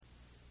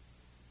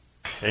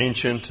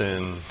ancient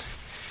and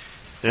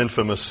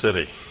infamous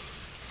city.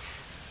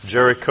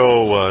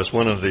 Jericho is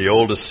one of the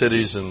oldest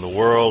cities in the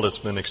world. It's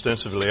been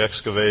extensively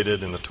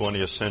excavated in the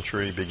 20th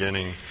century,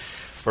 beginning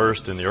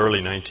first in the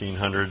early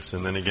 1900s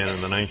and then again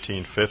in the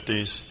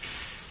 1950s.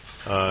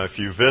 If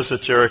you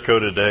visit Jericho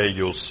today,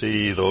 you'll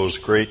see those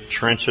great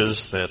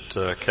trenches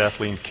that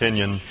Kathleen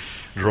Kenyon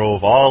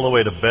drove all the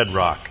way to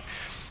bedrock.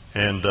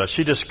 And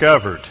she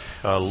discovered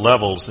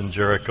levels in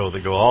Jericho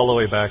that go all the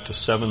way back to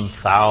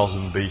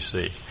 7,000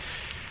 BC.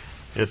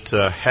 It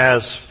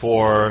has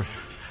for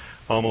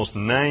almost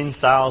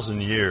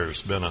 9,000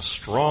 years been a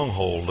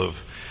stronghold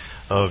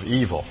of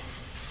evil.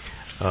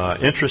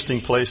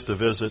 Interesting place to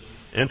visit,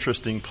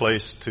 interesting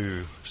place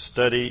to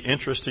study,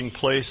 interesting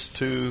place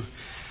to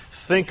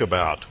think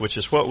about, which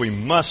is what we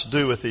must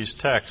do with these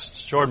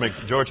texts. George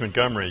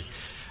McDonald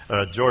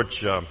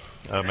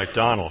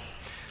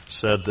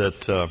said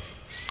that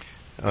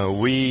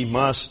we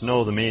must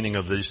know the meaning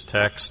of these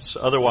texts,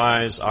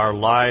 otherwise our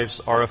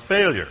lives are a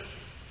failure.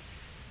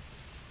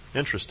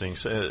 Interesting,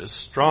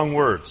 strong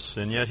words,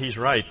 and yet he's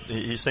right.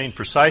 He's saying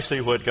precisely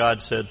what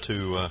God said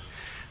to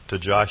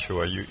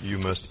Joshua. You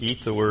must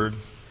eat the word.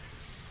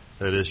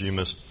 That is, you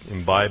must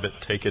imbibe it,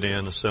 take it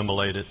in,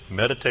 assimilate it,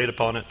 meditate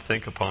upon it,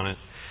 think upon it.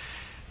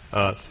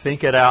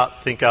 Think it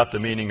out, think out the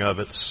meaning of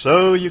it,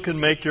 so you can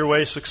make your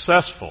way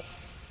successful.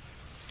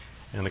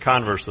 And the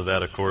converse of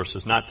that, of course,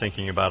 is not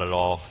thinking about it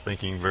all,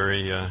 thinking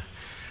very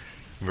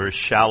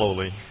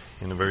shallowly,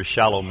 in a very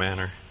shallow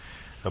manner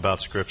about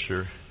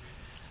Scripture,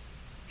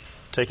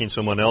 taking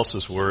someone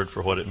else's word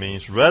for what it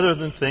means, rather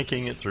than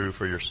thinking it through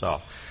for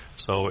yourself.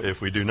 So if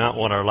we do not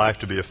want our life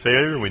to be a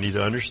failure, we need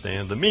to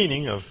understand the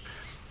meaning of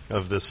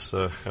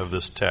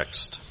this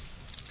text.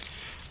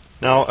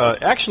 Now,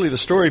 actually, the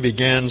story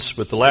begins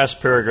with the last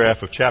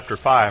paragraph of chapter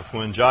 5,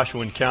 when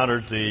Joshua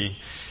encountered the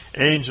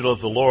angel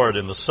of the Lord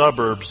in the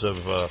suburbs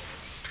of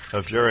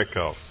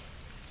Jericho.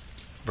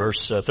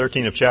 Verse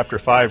 13 of chapter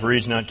 5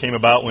 reads, "Now it came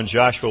about when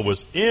Joshua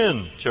was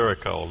in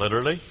Jericho,"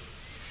 literally,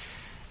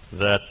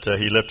 "that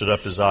he lifted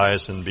up his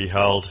eyes and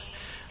beheld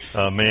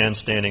a man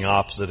standing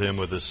opposite him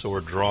with his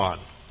sword drawn."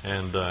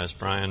 And as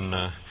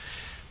Brian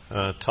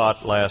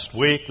taught last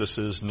week, this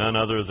is none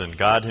other than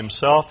God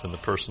himself in the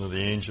person of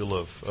the angel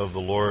of the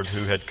Lord,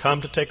 who had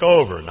come to take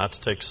over, not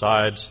to take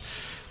sides,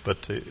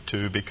 but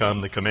to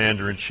become the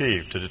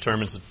commander-in-chief, to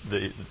determine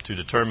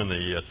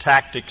the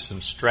tactics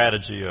and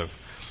strategy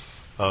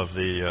of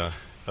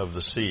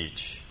the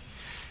siege.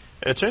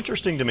 It's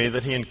interesting to me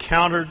that he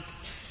encountered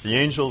the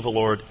angel of the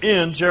Lord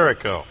in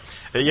Jericho.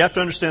 You have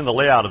to understand the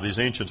layout of these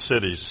ancient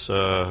cities.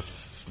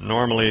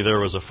 Normally there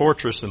was a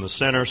fortress in the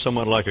center,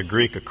 somewhat like a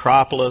Greek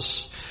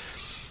acropolis,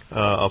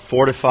 a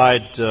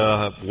fortified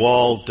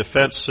walled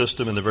defense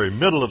system in the very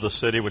middle of the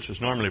city, which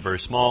was normally very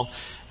small,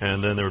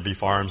 and then there would be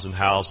farms and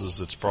houses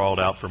that sprawled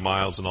out for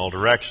miles in all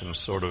directions,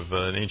 sort of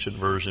an ancient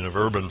version of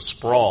urban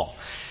sprawl.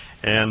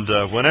 And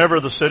whenever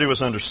the city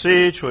was under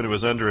siege, when it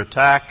was under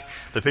attack,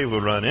 the people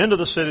would run into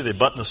the city, they'd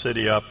button the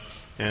city up,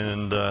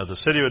 and the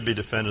city would be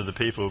defended, the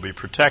people would be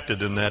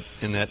protected in that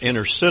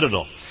inner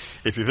citadel.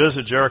 If you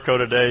visit Jericho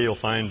today, you'll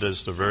find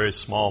just a very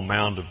small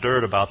mound of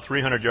dirt, about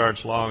 300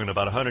 yards long and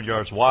about 100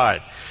 yards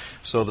wide.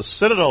 So the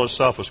citadel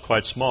itself was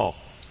quite small.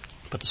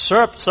 But the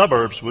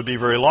suburbs would be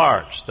very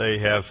large. They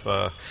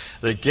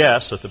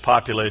guess that the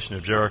population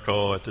of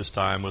Jericho at this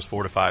time was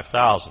 4,000 to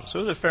 5,000. So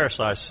it was a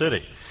fair-sized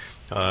city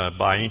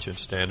by ancient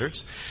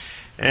standards.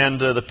 And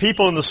the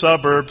people in the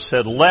suburbs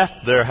had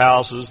left their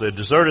houses, they'd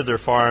deserted their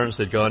farms,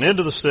 they'd gone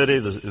into the city.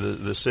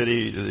 The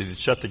city, they'd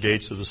shut the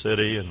gates of the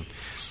city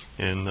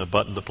and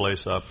buttoned the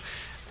place up.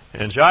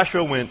 And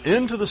Joshua went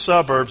into the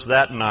suburbs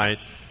that night,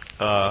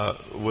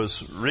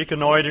 was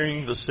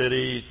reconnoitering the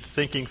city,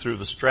 thinking through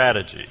the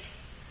strategy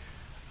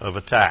of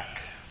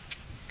attack.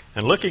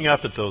 And looking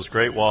up at those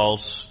great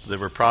walls, they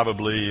were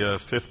probably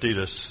 50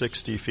 to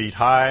 60 feet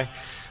high,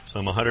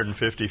 some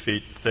 150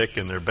 feet thick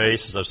in their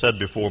base. As I've said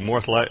before,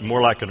 more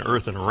like an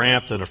earthen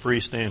ramp than a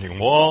freestanding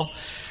wall.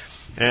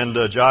 And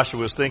Joshua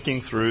was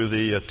thinking through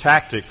the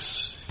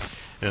tactics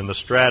and the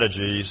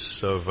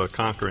strategies of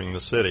conquering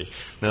the city.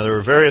 Now, there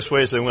were various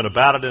ways they went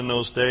about it in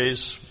those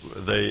days.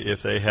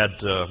 If they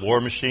had war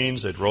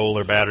machines, they'd roll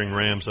their battering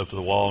rams up to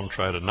the wall and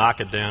try to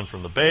knock it down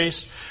from the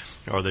base,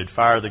 or they'd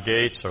fire the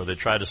gates, or they'd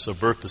try to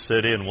subvert the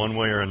city in one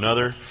way or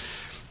another.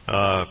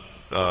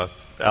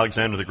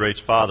 Alexander the Great's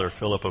father,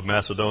 Philip of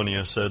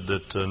Macedonia, said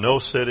that no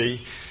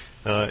city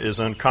is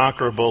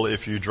unconquerable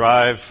if you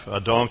drive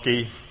a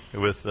donkey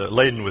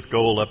laden with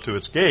gold up to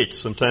its gates.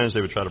 Sometimes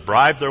they would try to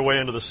bribe their way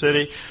into the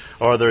city,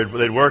 or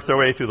they'd work their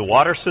way through the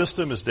water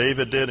system, as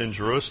David did in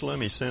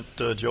Jerusalem. He sent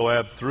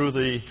Joab through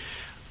the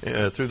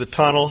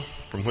tunnel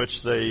from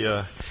which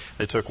they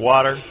took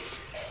water,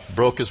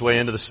 broke his way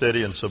into the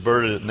city and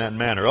subverted it in that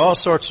manner. All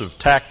sorts of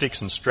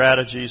tactics and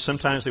strategies.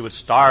 Sometimes they would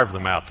starve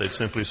them out. They'd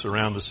simply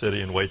surround the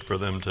city and wait for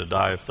them to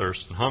die of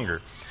thirst and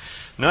hunger.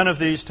 None of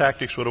these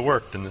tactics would have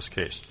worked in this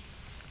case.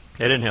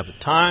 They didn't have the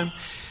time.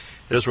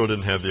 Israel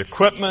didn't have the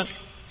equipment,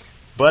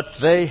 but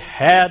they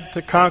had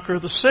to conquer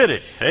the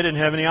city. They didn't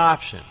have any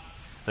option.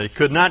 They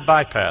could not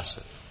bypass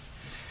it.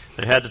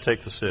 They had to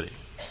take the city.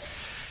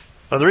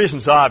 Well, the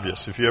reason's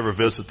obvious. If you ever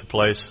visit the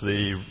place,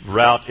 the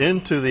route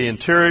into the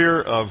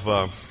interior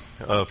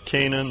of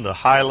Canaan, the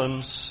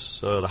highlands,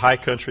 the high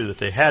country that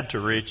they had to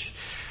reach,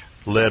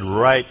 led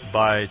right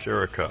by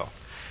Jericho.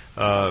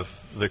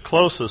 The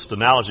closest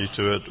analogy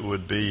to it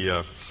would be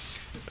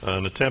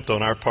an attempt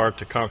on our part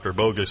to conquer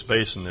Bogus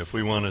Basin. If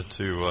we wanted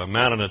to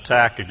mount an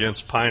attack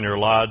against Pioneer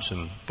Lodge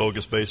and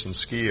Bogus Basin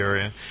ski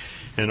area,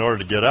 in order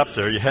to get up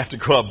there, you have to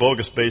go up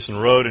Bogus Basin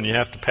Road and you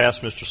have to pass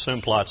Mr.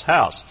 Simplot's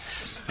house.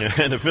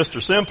 And if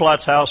Mr.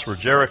 Simplot's house were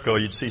Jericho,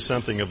 you'd see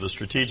something of the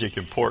strategic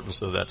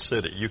importance of that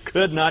city. You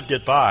could not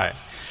get by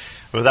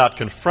without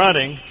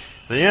confronting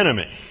the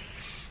enemy.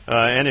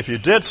 And if you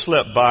did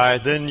slip by,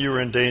 then you were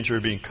in danger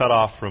of being cut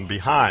off from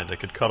behind. They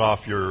could cut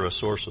off your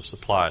source of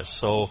supplies.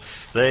 So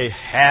they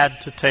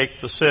had to take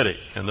the city.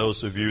 And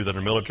those of you that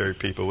are military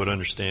people would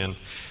understand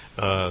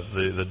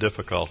the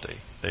difficulty.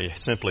 They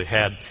simply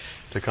had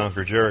to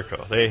conquer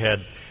Jericho. They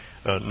had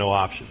no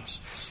options.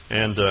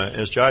 And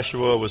as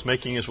Joshua was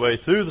making his way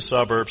through the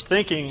suburbs,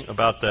 thinking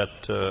about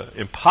that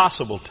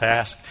impossible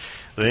task,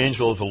 the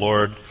angel of the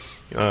Lord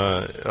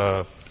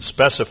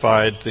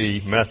specified the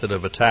method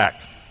of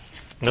attack.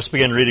 Let's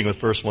begin reading with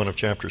verse 1 of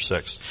chapter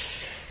 6.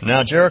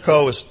 Now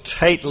Jericho was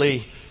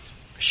tightly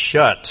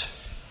shut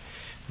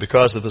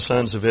because of the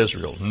sons of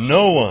Israel.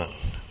 No one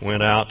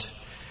went out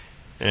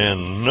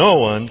and no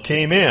one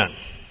came in.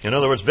 In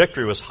other words,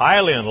 victory was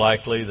highly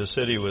unlikely. The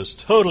city was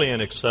totally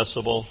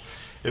inaccessible.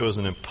 It was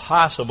an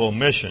impossible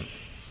mission.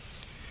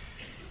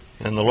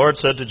 And the Lord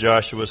said to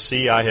Joshua,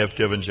 "See, I have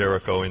given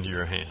Jericho into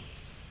your hand."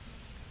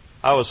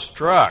 I was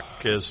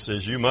struck, as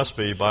you must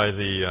be, by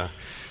the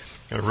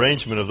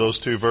arrangement of those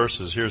two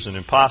verses. Here's an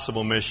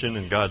impossible mission,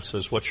 and God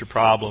says, "What's your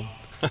problem?"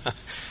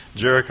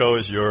 Jericho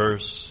is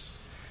yours.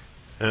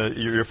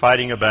 You're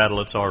fighting a battle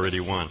that's already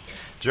won.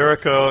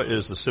 Jericho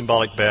is the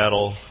symbolic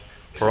battle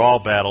for all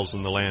battles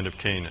in the land of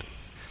Canaan.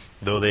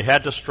 Though they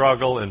had to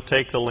struggle and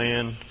take the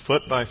land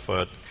foot by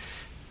foot,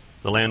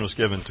 the land was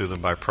given to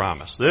them by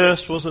promise.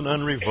 This was an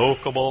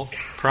unrevocable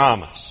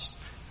promise.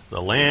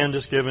 The land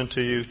is given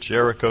to you.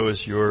 Jericho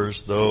is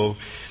yours, though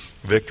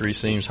victory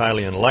seems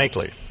highly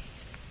unlikely.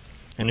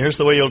 And here's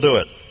the way you'll do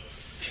it.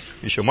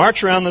 You shall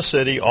march around the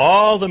city,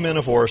 all the men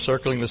of war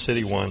circling the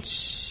city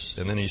once,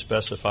 and then he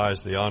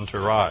specifies the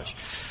entourage.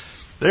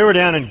 They were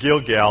down in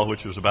Gilgal,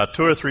 which was about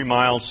 2 or 3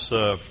 miles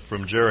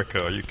from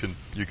Jericho.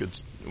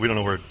 We don't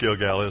know where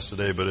Gilgal is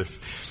today, but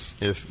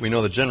if we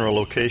know the general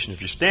location,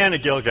 if you stand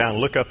at Gilgal and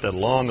look up that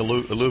long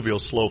alluvial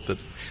slope that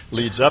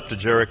leads up to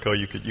Jericho,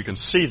 you can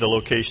see the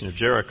location of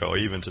Jericho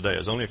even today.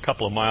 It's only a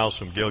couple of miles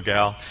from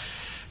Gilgal,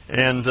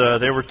 and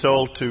they were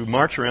told to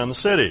march around the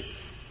city.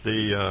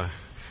 The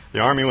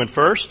army went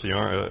first,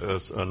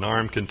 an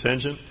armed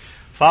contingent,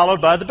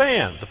 followed by the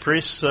band. The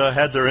priests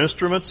had their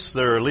instruments.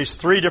 There are at least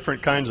 3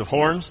 different kinds of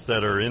horns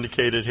that are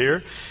indicated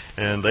here,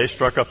 and they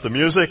struck up the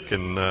music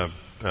and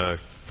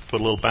put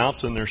a little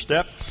bounce in their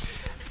step.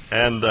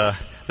 And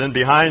then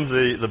behind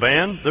the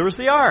band, there was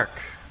the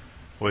ark,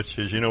 which,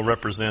 as you know,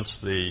 represents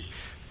the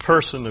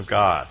person of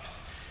God,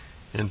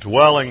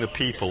 indwelling the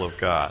people of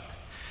God.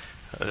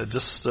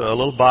 Just a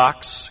little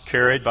box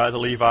carried by the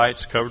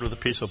Levites, covered with a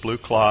piece of blue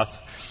cloth,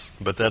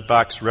 but that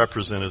box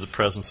represented the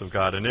presence of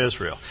God in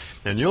Israel.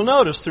 And you'll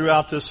notice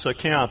throughout this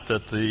account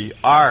that the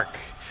ark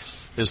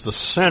is the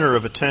center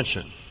of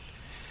attention.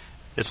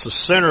 It's the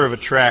center of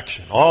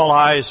attraction. All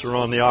eyes are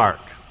on the ark.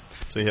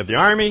 So you have the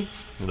army,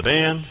 and the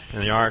band,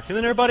 and the ark, and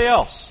then everybody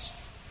else.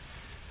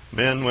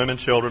 Men, women,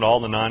 children, all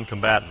the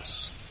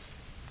non-combatants.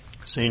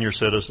 Senior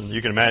citizens.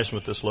 You can imagine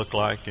what this looked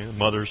like. You know,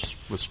 mothers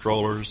with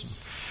strollers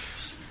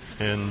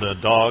and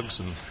dogs,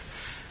 and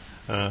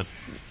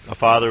a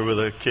father with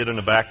a kid in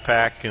a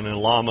backpack, and a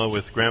llama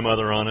with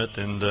grandmother on it,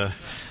 and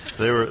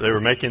they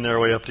were making their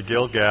way up to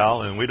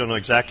Gilgal, and we don't know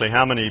exactly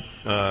how many,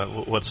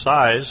 what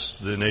size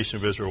the nation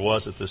of Israel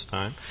was at this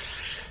time,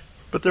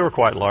 but they were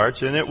quite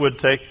large, and it would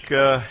take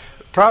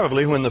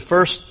probably when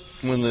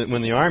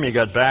the army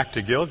got back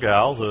to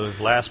Gilgal, the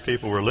last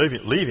people were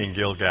leaving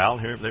Gilgal.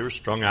 Here they were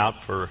strung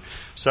out for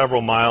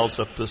several miles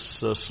up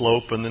this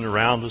slope, and then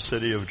around the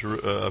city of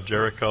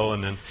Jericho,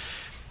 and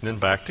then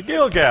back to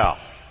Gilgal.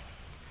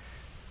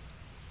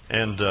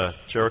 And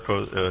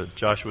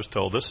Joshua was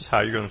told, this is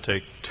how you're going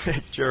to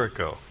take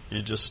Jericho.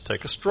 You just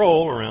take a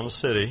stroll around the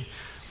city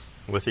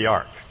with the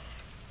ark.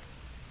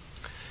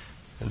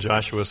 And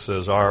Joshua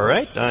says, all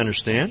right, I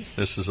understand.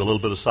 This is a little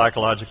bit of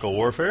psychological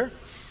warfare.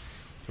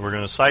 We're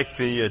going to psych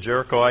the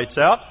Jerichoites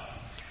out.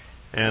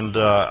 And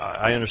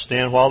I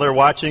understand while they're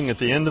watching, at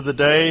the end of the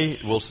day,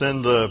 we'll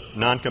send the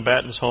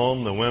non-combatants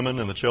home, the women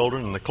and the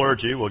children and the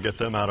clergy. We'll get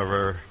them out of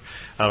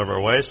our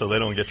way so they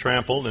don't get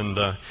trampled.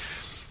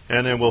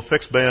 And then we'll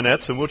fix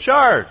bayonets and we'll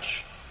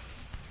charge.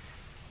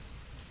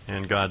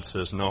 And God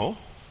says, no,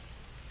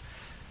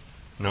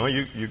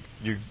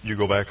 you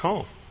go back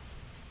home.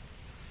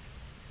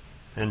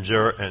 And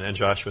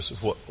Joshua says,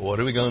 what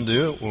are we going to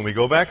do when we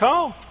go back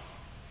home?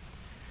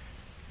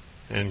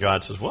 And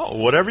God says, well,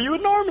 whatever you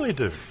would normally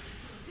do.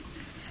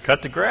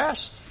 Cut the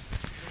grass,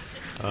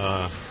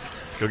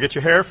 Go get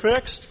your hair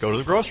fixed. Go to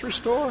the grocery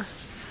store.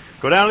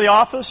 Go down to the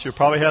office. You'll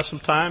probably have some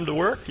time to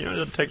work. It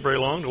doesn't take very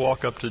long to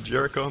walk up to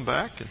Jericho and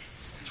back. And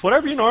it's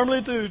whatever you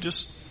normally do.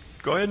 Just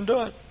go ahead and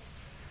do it.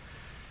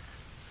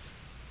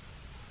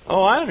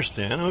 Oh, I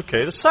understand.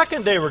 Okay, the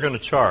second day we're going to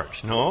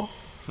charge. No.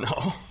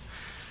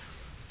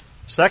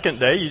 Second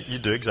day, you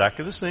do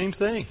exactly the same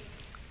thing.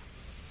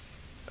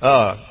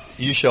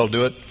 You shall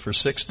do it for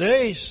 6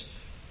 days.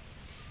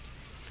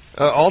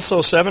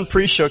 Also, 7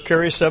 priests shall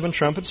carry 7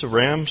 trumpets of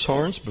ram's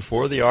horns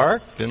before the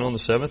ark. Then on the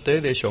 7th day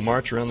they shall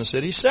march around the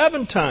city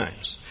 7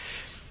 times.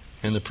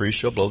 And the priests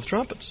shall blow the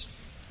trumpets.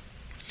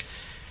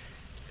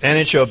 And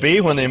it shall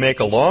be when they make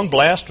a long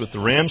blast with the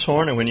ram's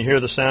horn, and when you hear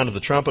the sound of the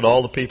trumpet,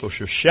 all the people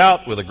shall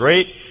shout with a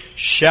great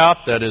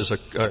shout, that is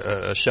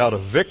a shout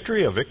of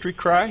victory, a victory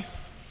cry.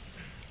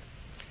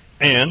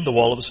 And the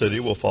wall of the city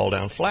will fall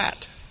down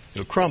flat.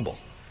 It'll crumble.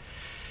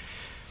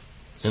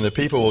 And the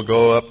people will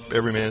go up,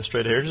 every man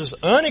straight ahead. There's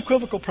this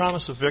unequivocal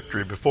promise of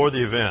victory before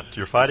the event.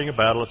 You're fighting a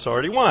battle that's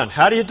already won.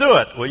 How do you do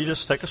it? Well, you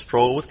just take a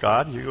stroll with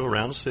God, and you go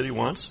around the city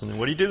once. And then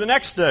what do you do the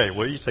next day?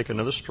 Well, you take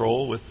another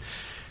stroll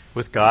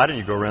with God, and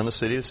you go around the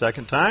city the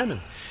second time.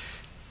 And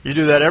you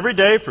do that every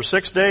day for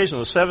 6 days. And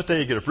on the 7th day,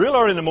 you get up real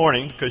early in the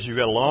morning because you've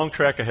got a long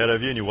trek ahead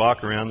of you, and you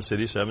walk around the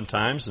city 7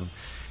 times.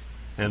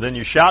 And then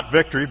you shout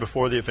victory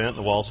before the event, and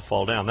the walls will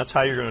fall down. That's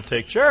how you're going to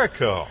take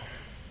Jericho.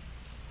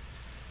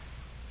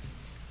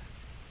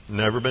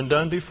 Never been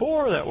done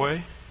before that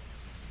way.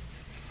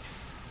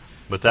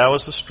 But that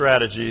was the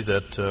strategy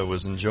that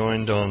was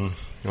enjoined on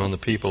the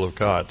people of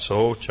God.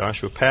 So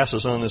Joshua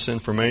passes on this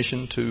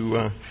information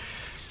to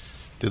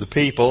the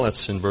people.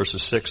 That's in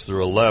verses 6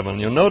 through 11.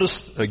 You'll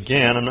notice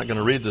again, I'm not going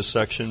to read this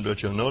section,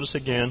 but you'll notice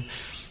again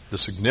the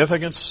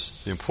significance,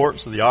 the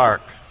importance of the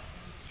ark.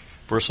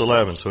 Verse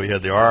 11, so he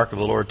had the ark of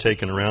the Lord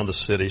taken around the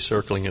city,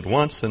 circling it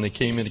once. Then they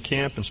came into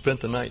camp and spent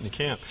the night in the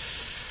camp.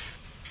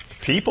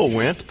 People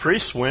went, the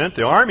priests went,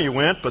 the army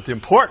went, but the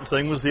important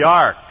thing was the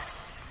ark.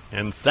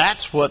 And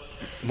that's what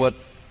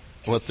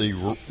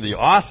the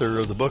author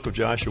of the book of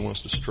Joshua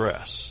wants to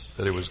stress.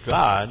 That it was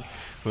God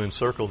who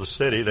encircled the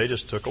city. They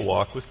just took a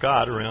walk with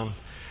God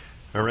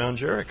around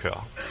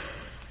Jericho.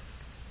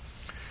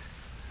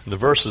 The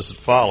verses that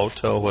follow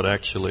tell what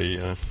actually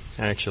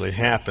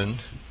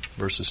happened.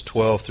 Verses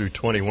 12 through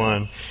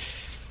 21.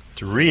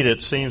 To read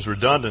it seems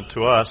redundant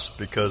to us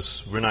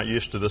because we're not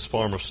used to this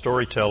form of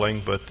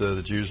storytelling, but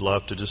the Jews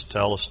love to just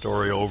tell a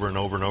story over and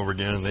over and over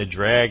again, and they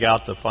drag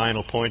out the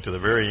final point to the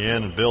very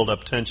end and build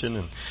up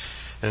tension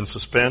and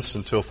suspense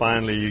until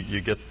finally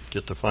you get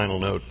the final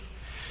note.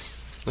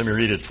 Let me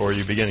read it for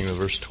you, beginning with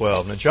verse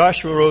 12. Now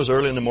Joshua rose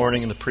early in the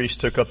morning, and the priests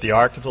took up the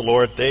ark of the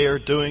Lord. They are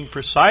doing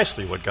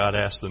precisely what God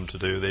asked them to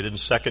do. They didn't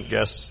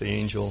second-guess the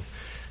angel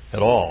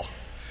at all.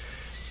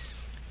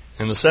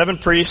 And the 7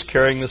 priests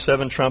carrying the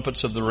 7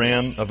 trumpets of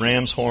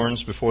ram's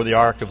horns before the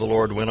ark of the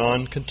Lord went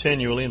on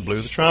continually and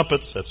blew the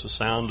trumpets. That's the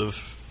sound of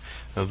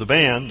the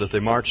band that they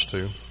marched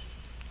to.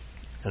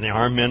 And the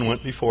armed men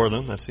went before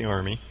them. That's the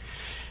army.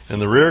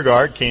 And the rear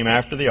guard came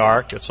after the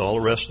ark. That's all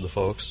the rest of the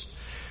folks.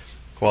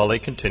 While they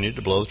continued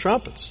to blow the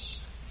trumpets.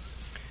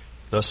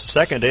 Thus the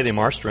second day they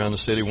marched around the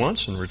city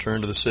once and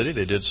returned to the city.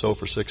 They did so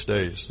for 6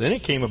 days. Then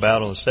it came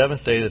about on the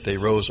 7th day that they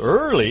rose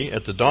early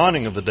at the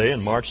dawning of the day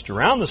and marched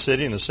around the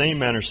city in the same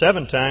manner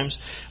 7 times.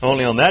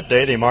 Only on that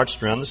day they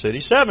marched around the city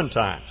 7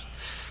 times.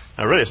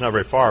 Now really it's not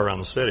very far around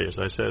the city. As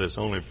I said, it's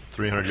only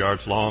 300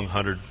 yards long,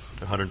 100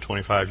 to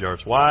 125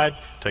 yards wide.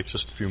 It takes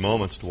just a few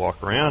moments to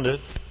walk around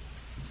it.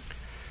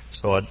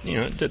 So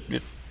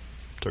it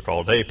took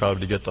all day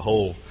probably to get the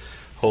whole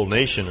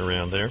nation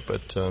around there,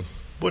 but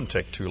wouldn't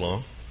take too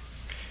long.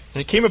 And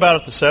it came about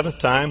at the 7th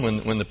time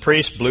when the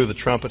priests blew the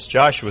trumpets,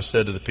 Joshua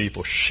said to the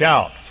people,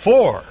 shout,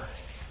 for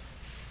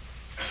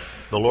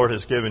the Lord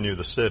has given you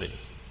the city.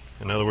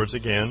 In other words,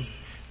 again,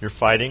 you're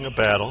fighting a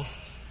battle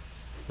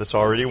that's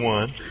already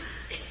won.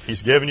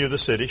 He's given you the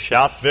city.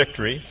 Shout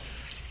victory.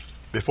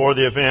 Before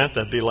the event,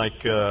 that'd be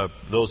like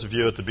those of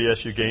you at the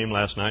BSU game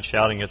last night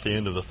shouting at the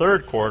end of the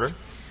 3rd quarter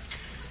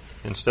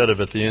instead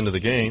of at the end of the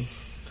game.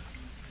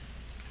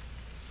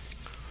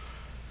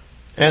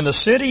 And the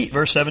city,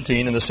 verse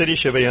 17, and the city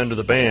shall be under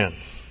the ban.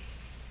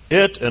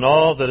 It and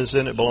all that is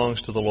in it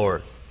belongs to the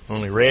Lord.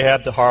 Only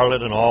Rahab the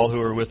harlot and all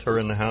who are with her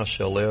in the house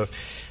shall live,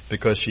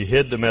 because she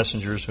hid the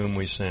messengers whom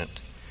we sent.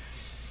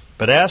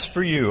 But as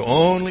for you,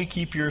 only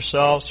keep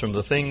yourselves from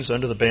the things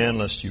under the ban,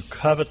 lest you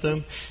covet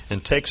them,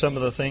 and take some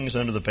of the things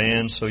under the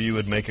ban, so you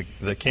would make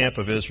the camp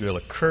of Israel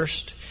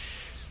accursed,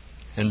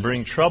 and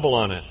bring trouble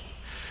on it.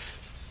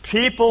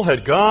 People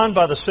had gone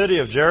by the city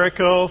of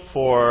Jericho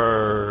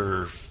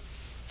for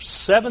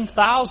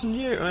 7,000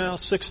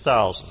 years,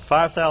 6,000,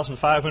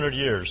 5,500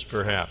 years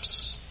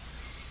perhaps,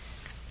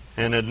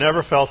 and had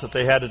never felt that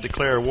they had to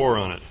declare war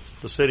on it.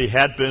 The city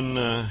had been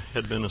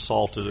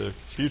assaulted a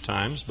few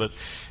times, but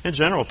in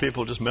general,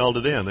 people just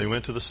melded in. They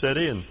went to the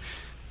city and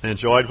they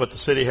enjoyed what the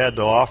city had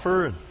to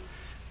offer,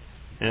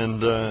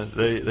 and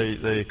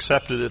they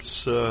accepted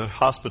its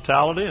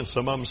hospitality. And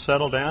some of them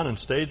settled down and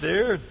stayed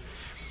there.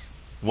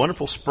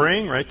 wonderful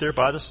spring right there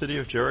by the city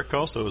of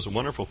Jericho, so it was a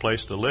wonderful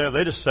place to live.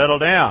 They just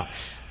settled down.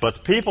 But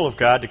the people of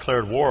God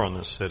declared war on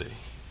this city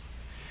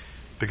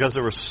because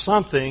there was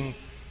something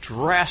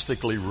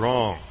drastically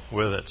wrong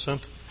with it.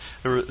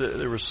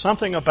 There was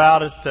something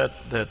about it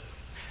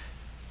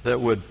that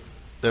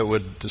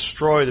would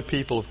destroy the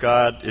people of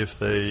God if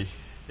they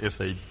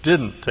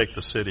didn't take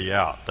the city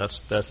out.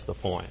 That's the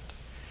point.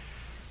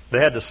 They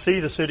had to see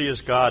the city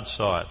as God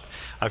saw it.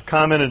 I've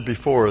commented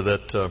before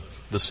that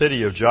the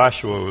city of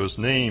Joshua was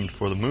named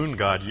for the moon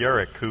god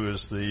Yerek, who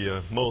is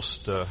the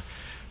most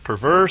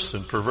perverse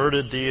and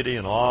perverted deity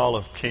in all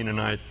of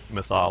Canaanite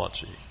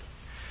mythology.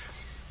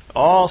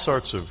 All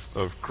sorts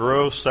of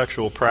gross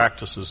sexual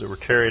practices that were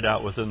carried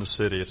out within the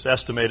city. It's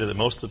estimated that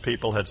most of the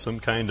people had some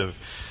kind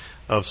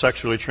of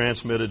sexually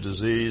transmitted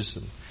disease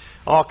and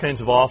all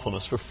kinds of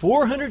awfulness. For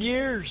 400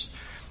 years,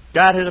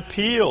 God had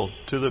appealed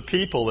to the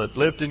people that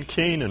lived in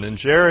Canaan and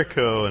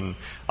Jericho and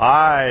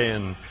Ai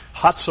and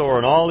Hatzor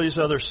and all these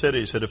other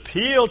cities, had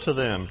appealed to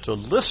them to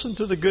listen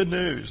to the good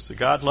news that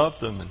God loved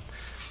them and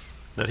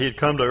that He had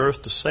come to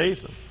earth to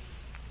save them.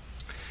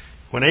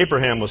 When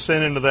Abraham was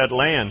sent into that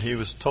land, he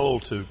was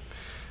told to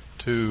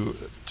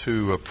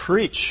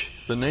preach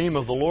the name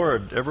of the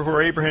Lord.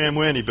 Everywhere Abraham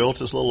went, he built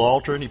his little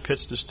altar and he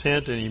pitched his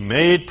tent and he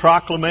made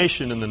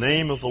proclamation in the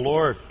name of the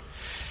Lord.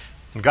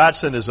 And God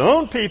sent His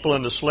own people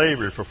into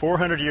slavery for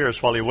 400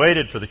 years while He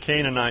waited for the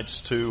Canaanites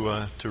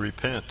to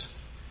repent.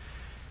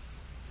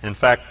 In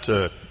fact,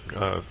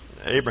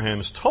 Abraham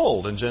is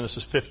told in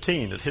Genesis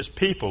 15 that his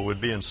people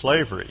would be in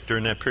slavery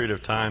during that period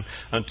of time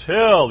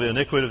until the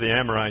iniquity of the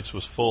Amorites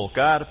was full.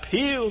 God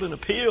appealed and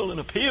appealed and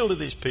appealed to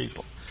these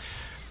people.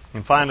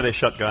 And finally they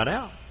shut God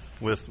out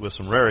with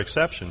some rare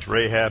exceptions,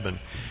 Rahab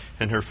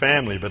and her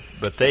family.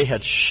 But they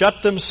had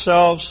shut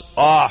themselves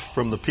off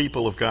from the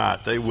people of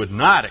God. They would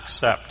not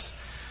accept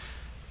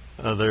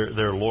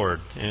their Lord.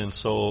 And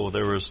so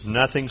there was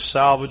nothing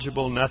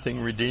salvageable,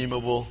 nothing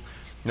redeemable,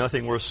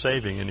 nothing worth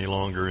saving any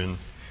longer in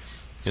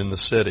the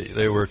city.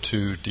 They were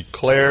to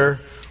declare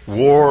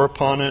war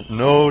upon it,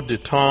 no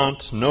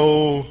detente,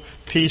 no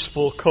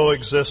peaceful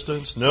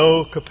coexistence,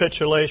 no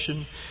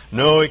capitulation,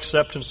 no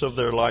acceptance of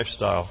their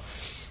lifestyle.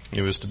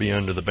 It was to be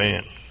under the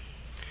ban.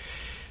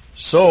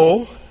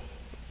 So,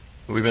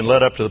 we've been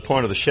led up to the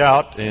point of the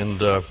shout,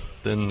 and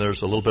then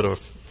there's a little bit of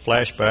a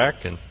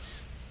flashback, and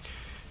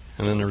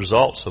then the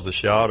results of the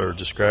shout are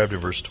described in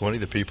verse 20.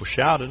 The people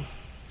shouted.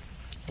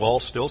 Wall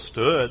still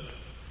stood.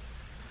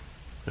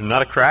 There's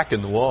not a crack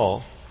in the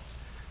wall.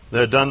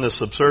 They had done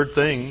this absurd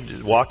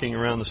thing, walking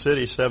around the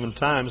city 7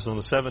 times. On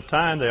the 7th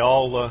time, they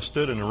all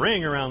stood in a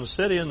ring around the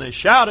city and they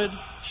shouted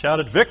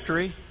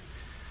victory.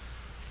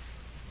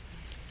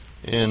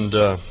 And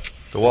the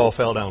wall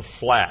fell down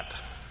flat.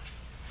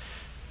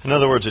 In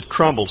other words, it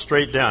crumbled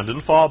straight down.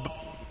 Didn't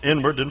fall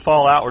inward, didn't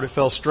fall outward. It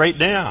fell straight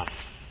down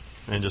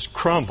and just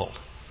crumbled.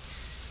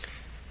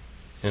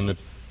 And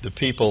the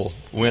people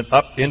went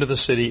up into the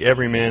city,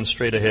 every man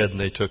straight ahead, and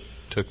they took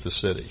the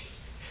city.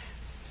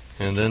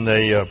 And then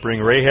they bring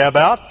Rahab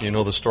out. You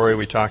know the story,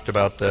 we talked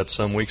about that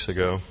some weeks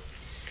ago.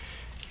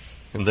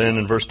 And then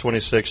in verse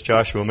 26,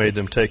 Joshua made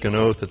them take an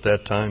oath at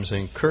that time,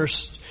 saying,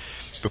 "Cursed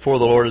before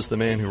the Lord is the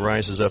man who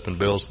rises up and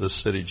builds this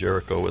city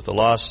Jericho. With the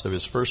loss of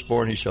his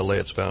firstborn he shall lay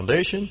its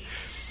foundation.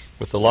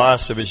 With the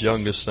loss of his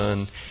youngest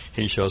son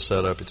he shall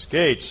set up its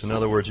gates." In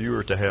other words, you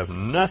are to have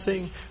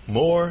nothing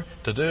more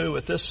to do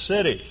with this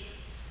city.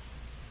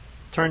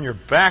 Turn your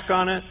back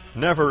on it,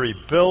 never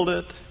rebuild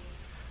it.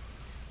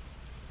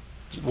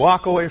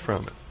 Walk away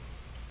from it.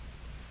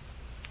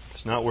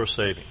 It's not worth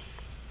saving.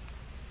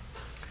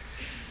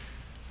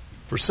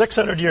 For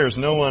 600 years,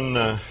 no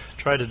one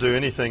tried to do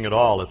anything at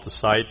all at the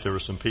site. There were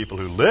some people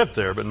who lived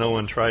there, but no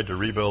one tried to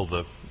rebuild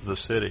the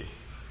city.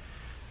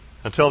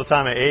 Until the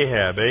time of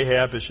Ahab.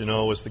 Ahab, as you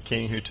know, was the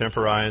king who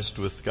temporized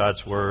with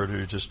God's word,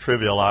 who just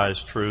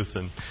trivialized truth,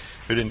 and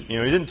who he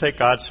didn't take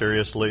God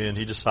seriously, and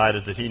he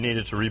decided that he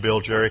needed to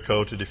rebuild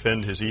Jericho to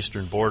defend his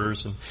eastern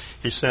borders, and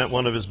he sent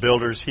one of his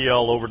builders,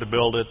 Hiel, over to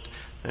build it,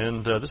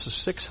 and this is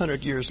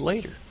 600 years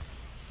later.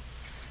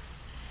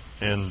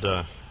 And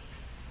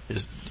you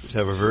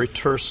have a very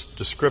terse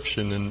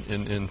description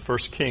in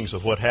 1 Kings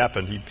of what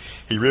happened.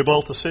 He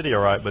rebuilt the city,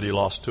 all right, but he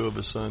lost 2 of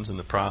his sons in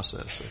the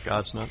process. So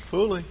God's not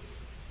fooling.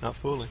 Not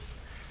fooling.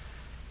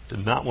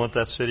 Did not want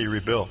that city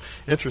rebuilt.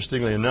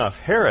 Interestingly enough,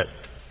 Herod,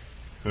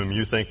 whom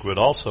you think would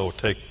also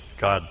take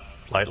God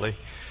lightly,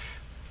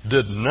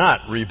 did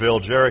not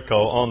rebuild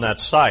Jericho on that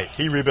site.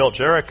 He rebuilt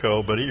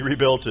Jericho, but he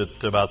rebuilt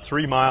it about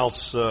 3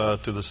 miles to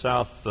the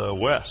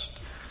southwest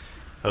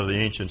of the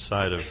ancient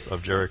site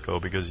of Jericho,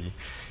 because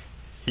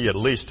he at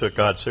least took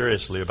God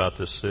seriously about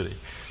this city.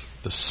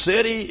 The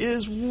city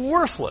is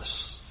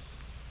worthless,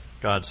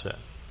 God said.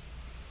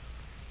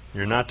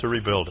 You're not to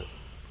rebuild it.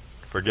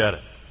 Forget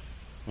it.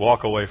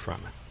 Walk away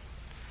from it.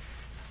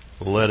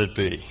 Let it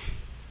be.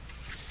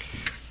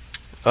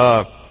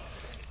 Well,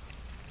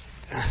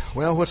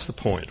 what's the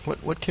point?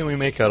 What can we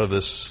make out of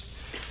this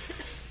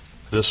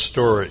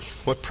story?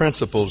 What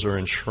principles are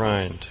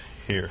enshrined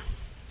here?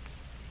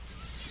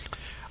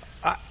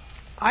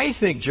 I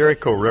think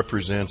Jericho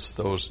represents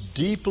those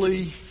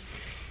deeply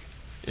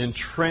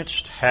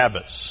entrenched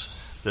habits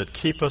that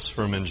keep us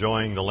from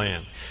enjoying the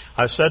land.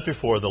 I've said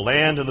before, the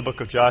land in the book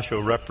of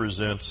Joshua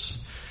represents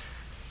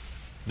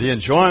the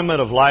enjoyment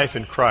of life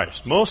in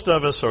Christ. Most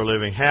of us are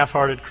living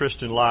half-hearted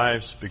Christian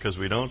lives because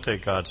we don't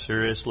take God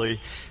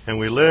seriously, and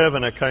we live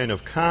in a kind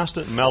of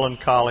constant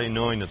melancholy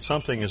knowing that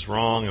something is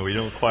wrong and we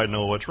don't quite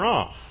know what's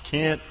wrong.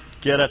 Can't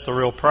get at the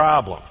real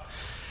problem.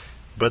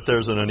 But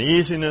there's an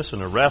uneasiness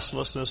and a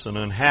restlessness and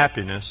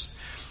unhappiness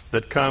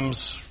that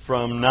comes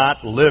from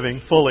not living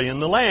fully in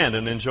the land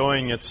and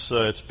enjoying its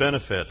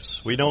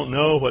benefits. We don't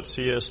know what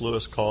C.S.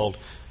 Lewis called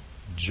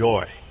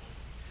joy.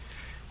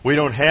 We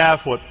don't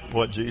have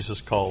what Jesus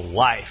called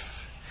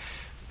life.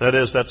 That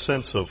is, that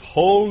sense of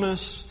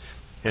wholeness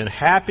and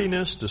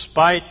happiness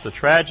despite the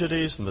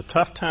tragedies and the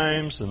tough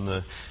times and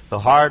the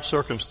hard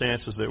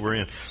circumstances that we're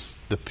in.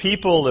 The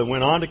people that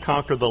went on to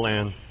conquer the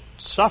land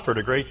suffered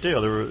a great deal.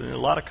 There were a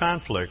lot of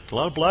conflict. A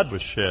lot of blood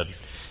was shed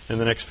in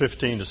the next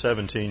 15 to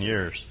 17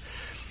 years.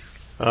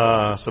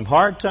 Some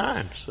hard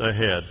times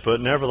ahead, but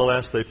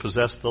nevertheless they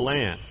possessed the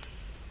land.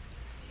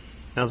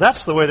 Now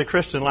that's the way the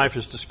Christian life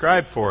is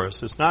described for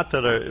us. It's not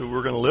that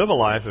we're going to live a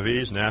life of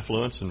ease and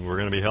affluence and we're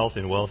going to be healthy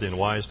and wealthy and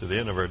wise to the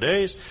end of our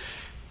days.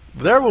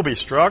 There will be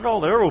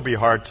struggle. There will be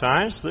hard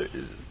times.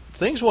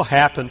 Things will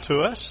happen to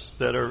us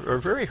that are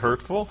very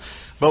hurtful,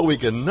 but we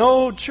can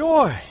know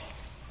joy.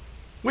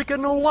 We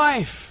can know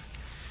life.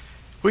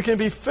 We can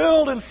be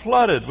filled and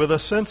flooded with a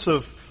sense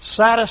of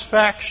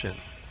satisfaction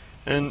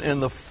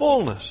and the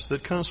fullness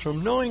that comes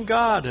from knowing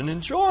God and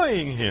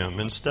enjoying Him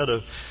instead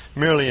of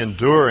merely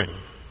enduring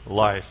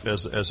life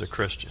as a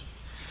Christian.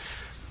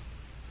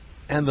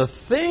 And the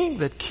thing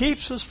that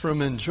keeps us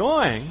from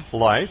enjoying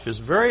life is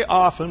very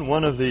often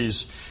one of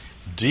these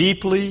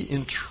deeply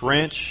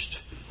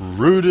entrenched,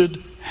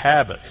 rooted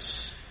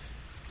habits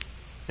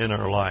in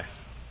our life.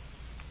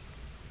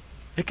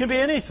 It can be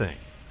anything.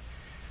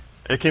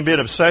 It can be an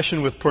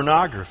obsession with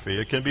pornography.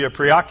 It can be a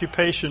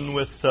preoccupation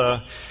with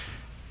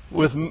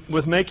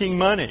making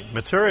money,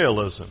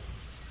 materialism.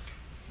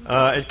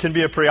 It can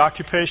be a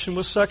preoccupation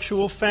with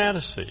sexual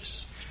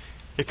fantasies.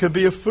 It could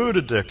be a food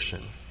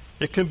addiction.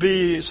 It can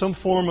be some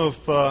form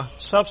of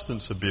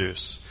substance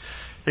abuse.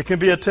 It can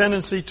be a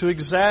tendency to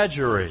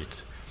exaggerate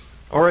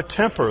or a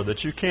temper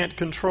that you can't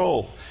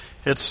control.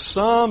 It's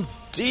some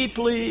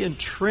deeply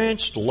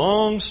entrenched,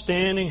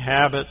 long-standing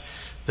habit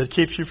that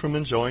keeps you from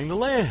enjoying the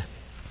land.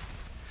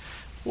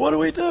 What do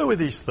we do with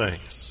these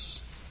things?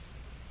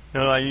 You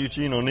know, like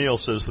Eugene O'Neill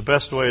says, the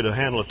best way to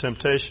handle a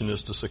temptation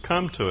is to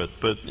succumb to it.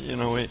 But, we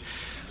know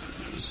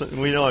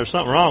there's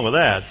something wrong with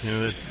that.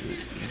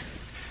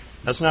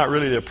 That's not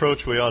really the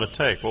approach we ought to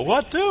take. Well,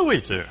 what do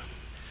we do?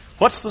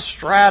 What's the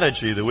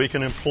strategy that we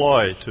can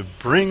employ to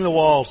bring the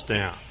walls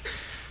down,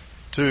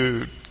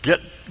 to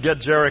get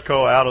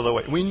Jericho out of the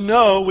way? We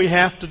know we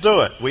have to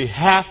do it. We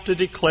have to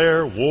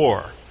declare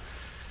war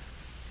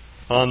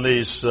on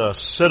these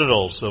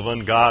citadels of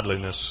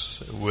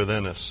ungodliness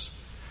within us.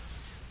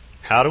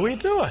 How do we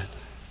do it?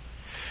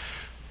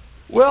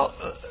 Well,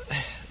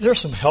 there are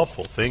some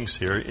helpful things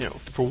here.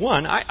 For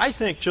one, I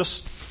think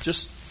just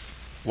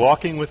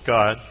walking with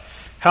God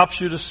helps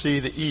you to see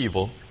the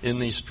evil in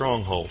these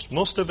strongholds.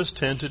 Most of us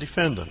tend to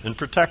defend them and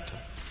protect them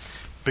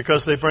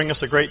because they bring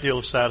us a great deal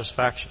of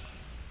satisfaction.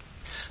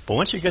 But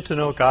once you get to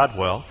know God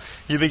well,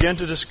 you begin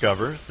to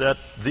discover that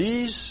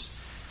these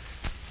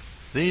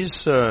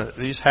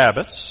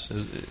habits,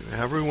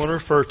 however we want to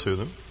refer to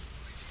them,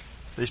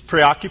 these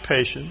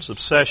preoccupations,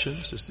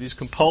 obsessions, these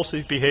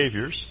compulsive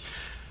behaviors,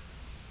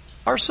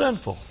 are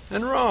sinful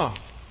and wrong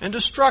and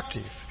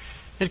destructive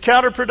and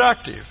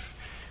counterproductive.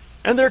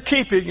 And they're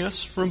keeping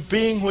us from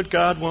being what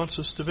God wants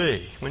us to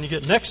be. When you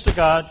get next to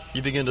God,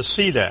 you begin to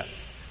see that.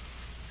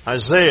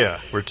 Isaiah,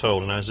 we're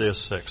told in Isaiah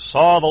 6,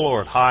 saw the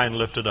Lord high and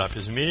lifted up.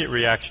 His immediate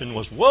reaction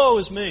was, woe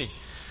is me.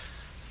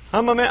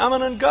 I'm an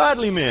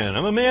ungodly man.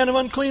 I'm a man of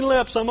unclean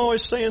lips. I'm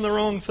always saying the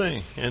wrong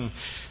thing. And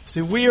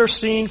see, we are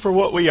seen for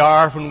what we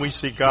are when we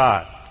see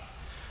God.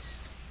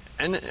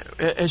 And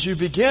as you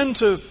begin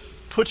to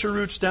put your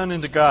roots down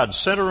into God,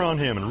 center on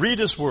Him, and read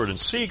His Word, and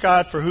see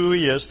God for who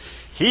He is,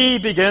 He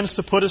begins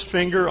to put His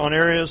finger on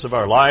areas of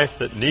our life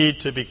that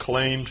need to be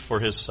claimed for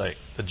His sake.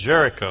 The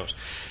Jerichos.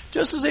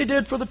 Just as He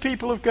did for the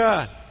people of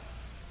God.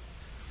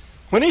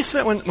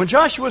 When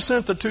Joshua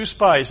sent the 2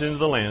 spies into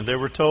the land, they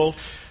were told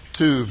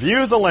to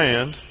view the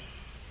land,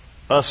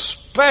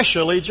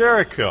 especially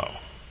Jericho.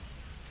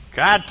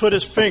 God put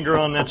His finger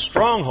on that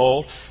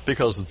stronghold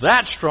because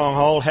that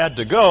stronghold had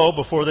to go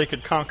before they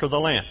could conquer the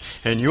land.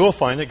 And you'll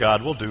find that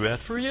God will do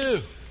that for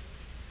you.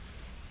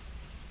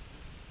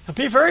 Now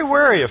be very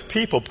wary of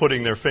people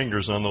putting their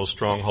fingers on those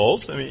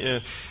strongholds. I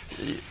mean,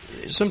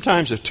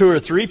 sometimes if 2 or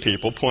 3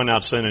 people point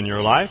out sin in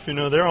your life,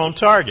 they're on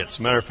target. As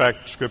a matter of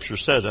fact, Scripture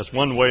says that's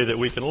one way that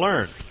we can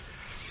learn.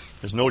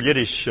 There's an old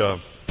Yiddish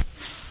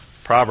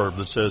proverb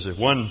that says if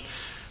one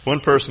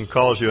person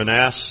calls you an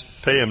ass,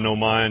 pay him no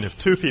mind. If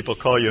 2 people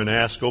call you an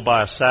ass, go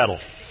buy a saddle.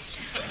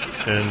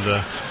 And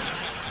a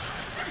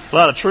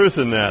lot of truth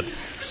in that.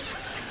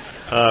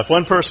 If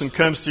one person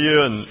comes to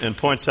you and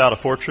points out a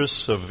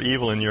fortress of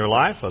evil in your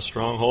life, a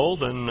stronghold,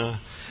 then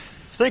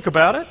think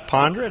about it,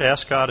 ponder it,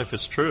 ask God if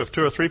it's true. If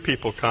 2 or 3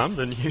 people come,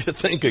 then you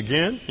think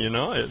again.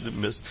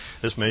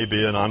 This may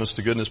be an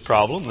honest-to-goodness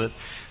problem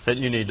that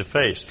you need to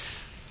face.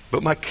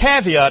 But my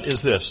caveat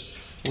is this.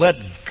 Let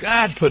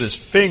God put His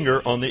finger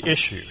on the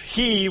issue.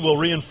 He will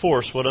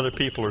reinforce what other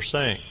people are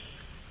saying.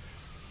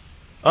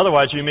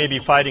 Otherwise, you may be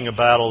fighting a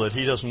battle that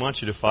He doesn't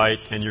want you to fight,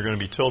 and you're going to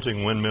be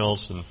tilting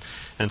windmills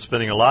and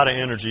spending a lot of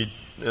energy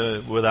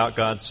without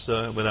God's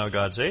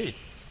aid.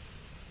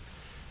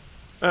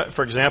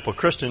 For example,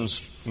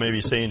 Christians may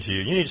be saying to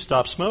you, you need to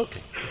stop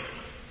smoking.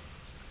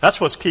 That's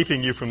what's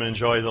keeping you from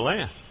enjoying the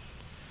land.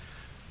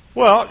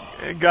 Well,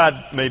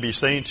 God may be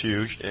saying to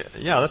you,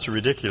 yeah, that's a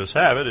ridiculous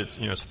habit.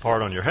 It's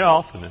hard on your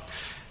health,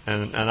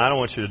 and I don't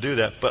want you to do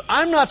that. But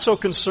I'm not so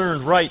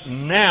concerned right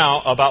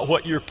now about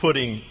what you're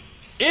putting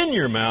in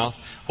your mouth.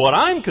 What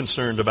I'm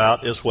concerned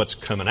about is what's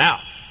coming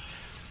out.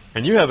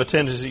 And you have a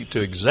tendency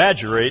to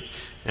exaggerate,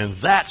 and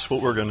that's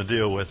what we're going to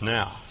deal with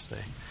now. See?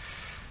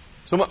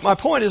 So my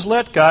point is,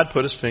 let God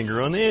put His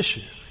finger on the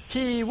issue.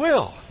 He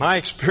will. My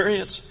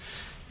experience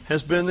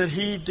has been that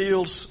He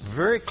deals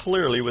very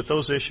clearly with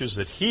those issues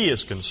that He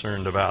is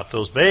concerned about.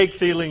 Those vague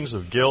feelings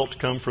of guilt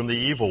come from the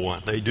evil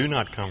one. They do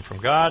not come from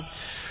God.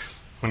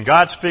 When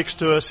God speaks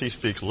to us, He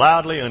speaks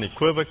loudly,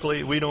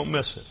 unequivocally. We don't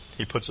miss it.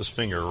 He puts His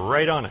finger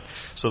right on it.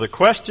 So the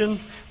question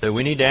that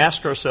we need to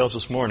ask ourselves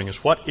this morning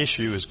is, what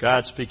issue is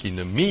God speaking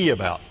to me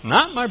about?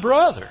 Not my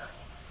brother.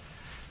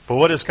 But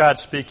what is God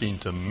speaking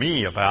to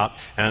me about?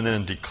 And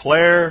then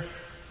declare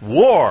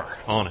war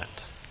on it.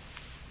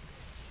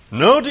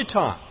 No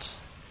detente.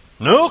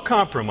 No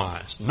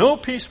compromise. No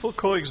peaceful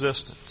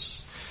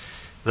coexistence.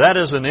 That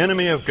is an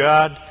enemy of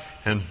God,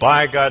 and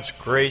by God's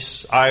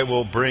grace, I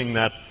will bring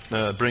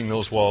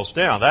those walls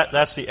down.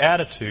 That's the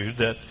attitude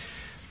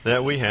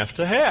that we have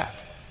to have.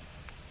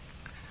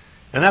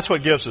 And that's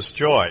what gives us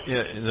joy.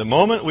 The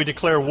moment we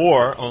declare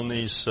war on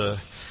these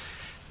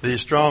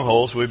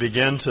strongholds, we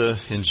begin to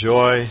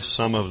enjoy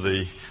some of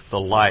the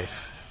life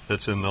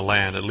that's in the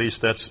land. At least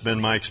that's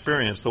been my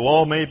experience. The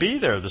wall may be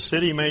there. The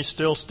city may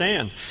still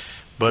stand.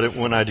 But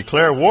when I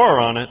declare war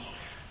on it,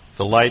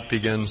 the light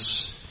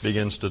begins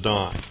to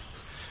dawn.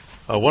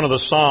 One of the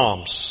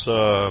Psalms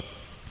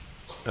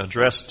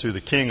addressed to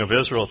the king of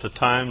Israel at the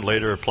time,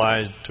 later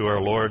applied to our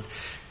Lord,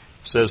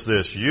 says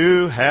this: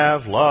 You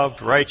have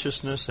loved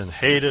righteousness and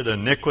hated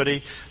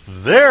iniquity.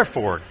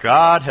 Therefore,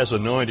 God has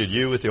anointed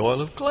you with the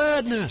oil of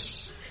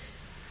gladness.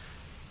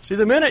 See,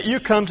 the minute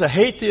you come to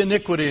hate the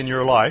iniquity in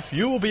your life,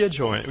 you will be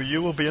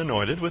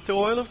anointed with the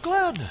oil of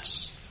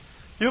gladness.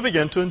 You'll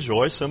begin to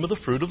enjoy some of the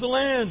fruit of the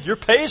land. Your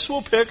pace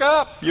will pick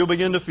up. You'll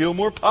begin to feel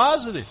more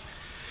positive,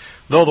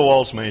 though the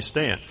walls may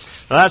stand.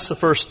 Now, that's the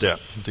first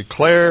step.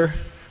 Declare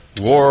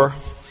war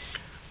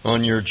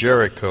on your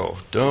Jericho.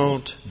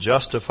 Don't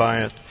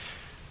justify it.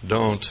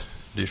 Don't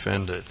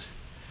defend it.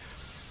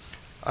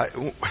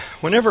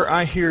 Whenever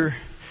I hear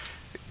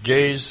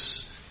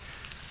gays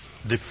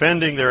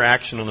defending their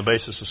action on the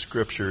basis of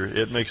Scripture,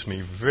 it makes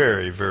me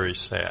very, very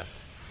sad.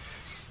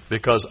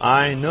 Because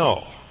I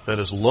know that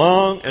as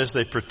long as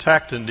they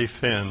protect and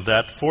defend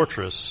that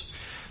fortress,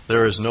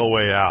 there is no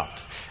way out.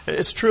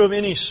 It's true of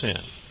any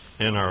sin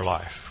in our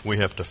life. We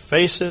have to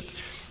face it.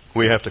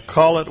 We have to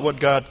call it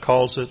what God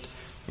calls it.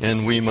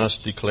 And we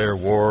must declare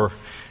war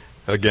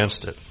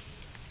against it.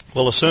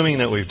 Well, assuming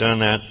that we've done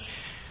that,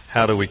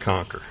 how do we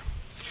conquer?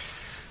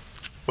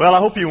 Well, I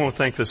hope you won't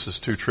think this is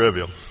too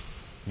trivial.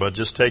 But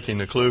just taking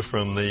the clue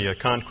from the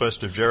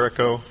conquest of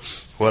Jericho,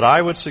 what I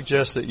would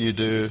suggest that you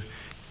do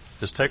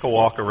is take a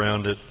walk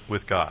around it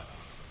with God.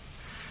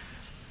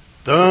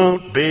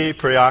 Don't be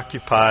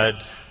preoccupied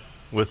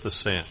with the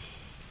sin.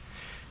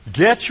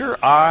 Get your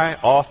eye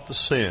off the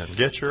sin.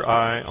 Get your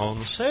eye on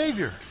the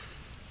Savior.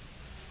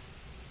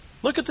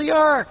 Look at the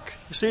ark.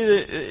 You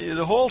see,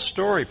 the whole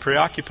story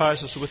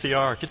preoccupies us with the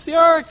ark. It's the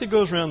ark that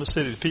goes around the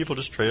city. The people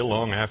just trail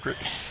along after it.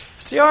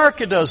 It's the ark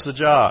that does the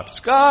job. It's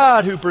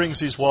God who brings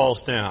these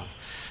walls down.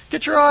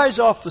 Get your eyes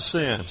off the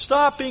sin.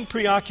 Stop being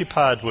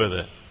preoccupied with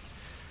it.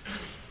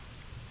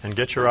 And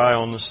get your eye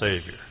on the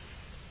Savior.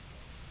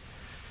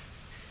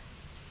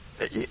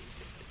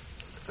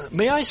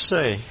 May I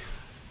say,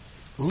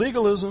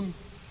 legalism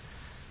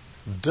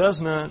does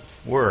not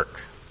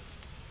work.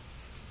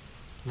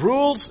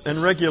 Rules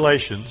and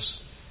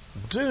regulations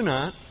do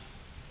not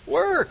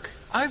work.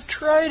 I've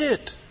tried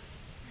it.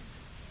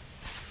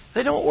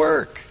 They don't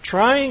work.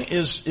 Trying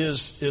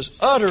is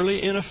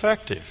utterly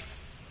ineffective.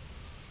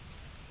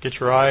 Get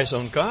your eyes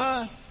on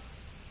God.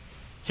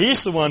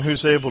 He's the one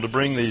who's able to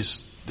bring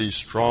these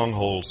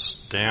strongholds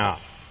down.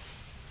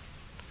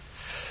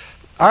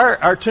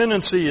 Our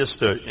tendency is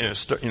to,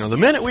 the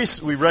minute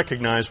we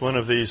recognize one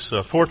of these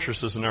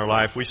fortresses in our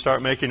life, we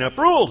start making up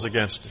rules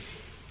against it.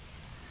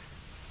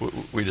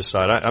 We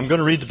decide, I'm going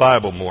to read the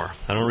Bible more.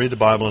 I don't read the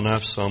Bible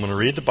enough, so I'm going to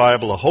read the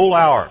Bible a whole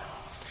hour.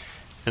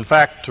 In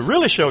fact, to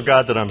really show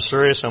God that I'm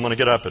serious, I'm going to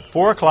get up at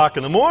 4 o'clock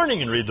in the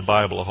morning and read the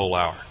Bible a whole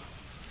hour.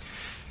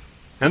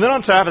 And then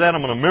on top of that,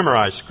 I'm going to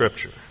memorize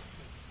Scripture.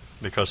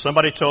 because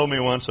somebody told me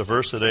once a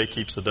verse a day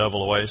keeps the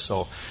devil away.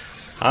 So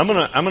I'm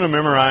gonna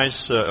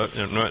memorize. As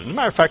a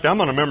matter of fact, I'm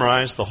gonna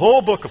memorize the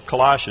whole book of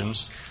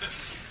Colossians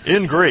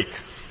in Greek.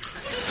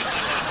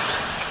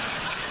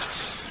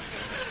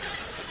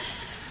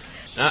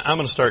 I'm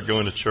going to start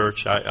going to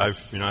church. I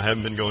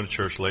haven't been going to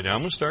church lately.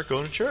 I'm going to start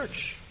going to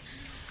church.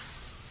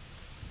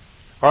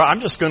 Or I'm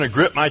just going to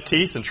grit my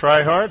teeth and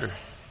try harder.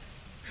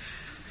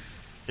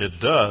 It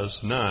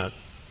does not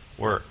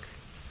work.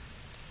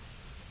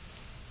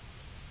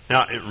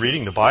 Now,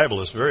 reading the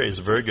Bible is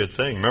a very good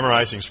thing.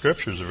 Memorizing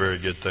Scripture is a very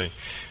good thing.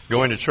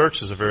 Going to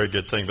church is a very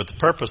good thing. But the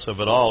purpose of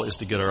it all is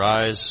to get our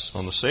eyes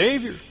on the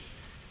Savior.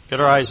 Get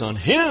our eyes on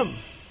Him.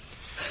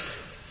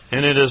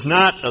 And it is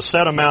not a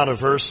set amount of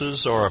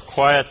verses or a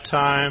quiet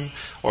time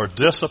or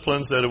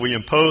disciplines that we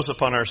impose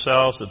upon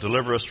ourselves that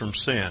deliver us from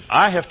sin.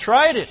 I have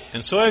tried it,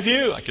 and so have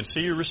you. I can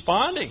see you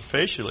responding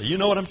facially. You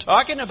know what I'm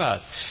talking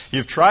about.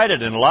 You've tried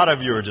it, and a lot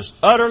of you are just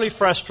utterly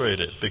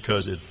frustrated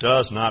because it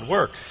does not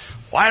work.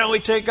 Why don't we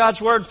take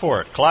God's word for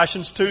it?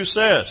 Colossians 2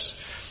 says,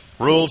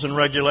 rules and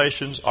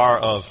regulations are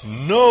of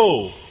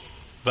no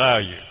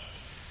value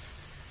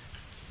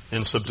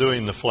in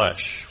subduing the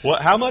flesh.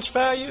 How much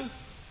value?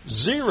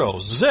 Zero.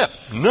 Zip.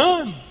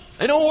 None.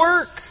 They don't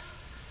work.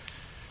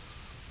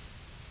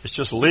 It's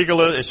just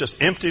it's just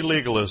empty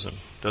legalism.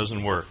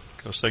 Doesn't work.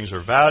 Those things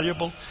are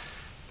valuable,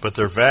 but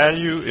their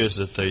value is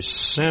that they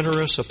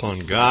center us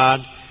upon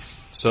God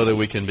so that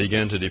we can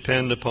begin to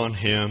depend upon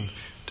Him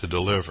to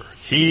deliver.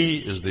 He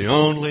is the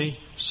only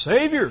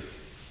Savior.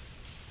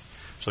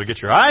 So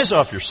get your eyes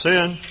off your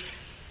sin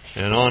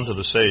and on to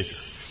the Savior.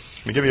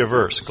 Let me give you a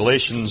verse.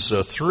 Galatians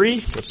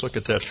 3. Let's look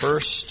at that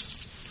first.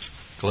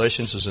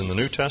 Galatians is in the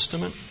New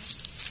Testament.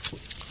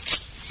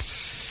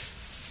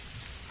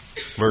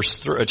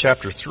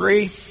 Chapter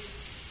 3.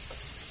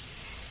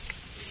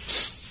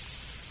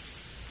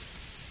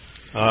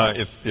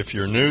 If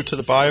you're new to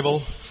the Bible,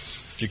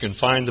 if you can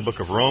find the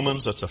book of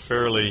Romans, that's a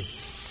fair-sized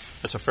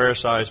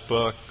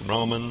book.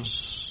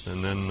 Romans,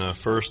 and then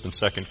 1st and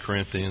 2nd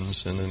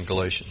Corinthians, and then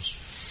Galatians.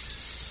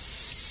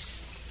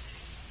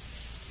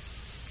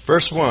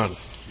 Verse 1.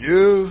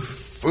 You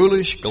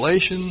foolish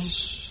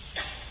Galatians,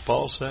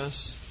 Paul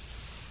says.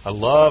 I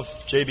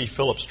love J.B.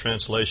 Phillips'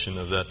 translation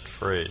of that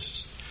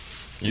phrase.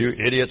 You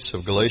idiots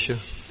of Galatia.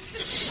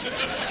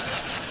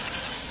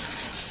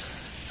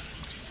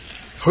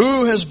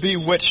 Who has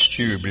bewitched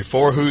you,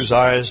 before whose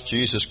eyes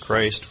Jesus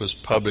Christ was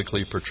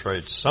publicly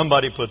portrayed?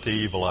 Somebody put the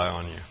evil eye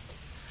on you.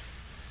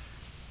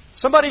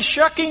 Somebody's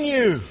shucking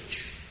you.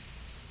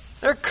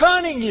 They're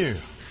conning you.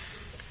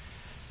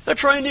 They're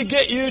trying to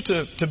get you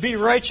to be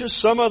righteous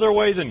some other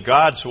way than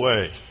God's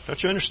way.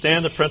 Don't you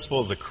understand the principle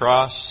of the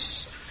cross?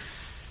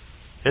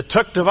 It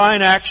took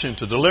divine action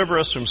to deliver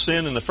us from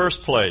sin in the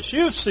first place.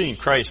 You've seen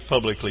Christ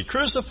publicly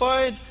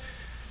crucified.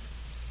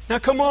 Now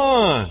come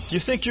on. Do you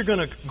think you're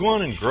going to go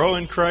on and grow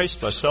in Christ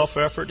by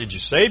self-effort? Did you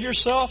save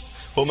yourself?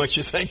 What makes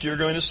you think you're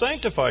going to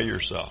sanctify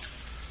yourself?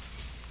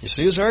 You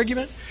see his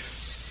argument?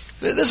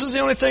 This is the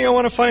only thing I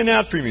want to find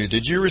out from you.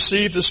 Did you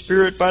receive the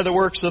Spirit by the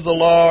works of the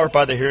law or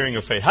by the hearing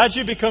of faith? How did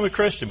you become a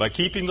Christian? By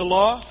keeping the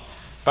law?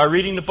 By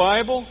reading the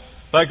Bible?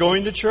 By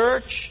going to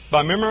church?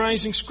 By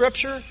memorizing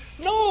Scripture?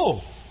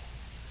 No.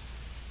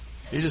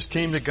 You just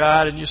came to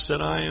God and you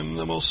said, I am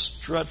the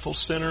most dreadful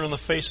sinner on the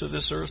face of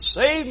this earth.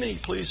 Save me,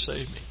 please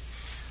save me.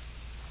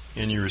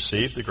 And you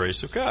received the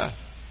grace of God.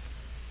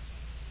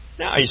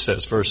 Now he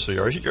says, verse 3,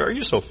 are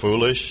you so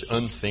foolish,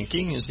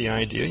 unthinking is the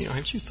idea?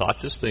 Haven't you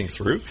thought this thing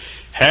through?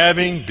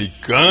 Having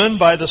begun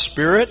by the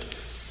Spirit,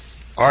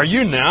 are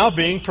you now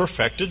being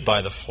perfected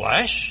by the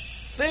flesh?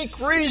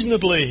 Think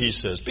reasonably, he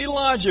says. Be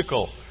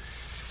logical.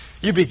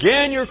 You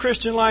began your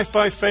Christian life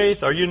by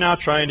faith. Are you now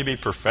trying to be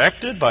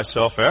perfected by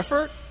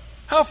self-effort?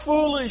 How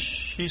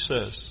foolish, he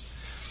says.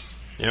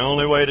 The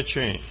only way to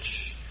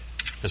change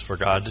is for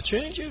God to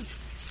change you.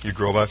 You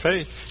grow by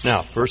faith.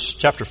 Now,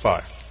 chapter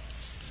 5,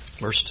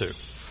 verse 2.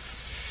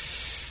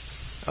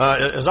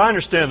 As I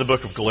understand the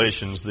book of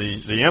Galatians,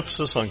 the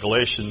emphasis on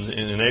Galatians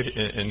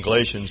in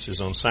Galatians is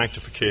on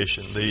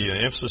sanctification. The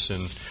emphasis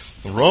in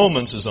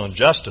Romans is on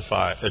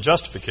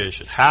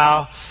justification.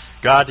 How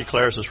God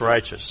declares us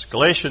righteous.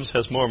 Galatians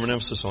has more of an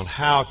emphasis on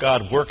how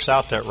God works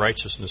out that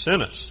righteousness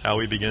in us. How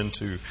we begin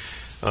to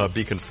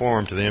be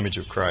conformed to the image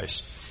of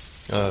Christ.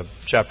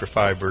 Chapter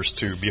 5, verse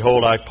 2.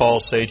 Behold, I, Paul,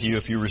 say to you,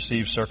 if you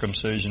receive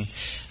circumcision,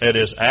 that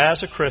is,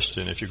 as a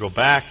Christian, if you go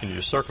back and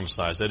you're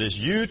circumcised, that is,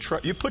 you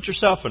put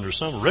yourself under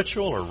some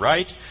ritual or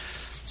rite,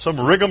 some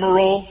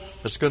rigmarole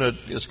that's going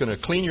to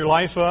clean your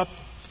life up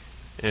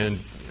and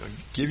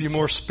give you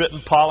more spit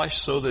and polish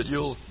so that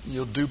you'll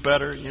do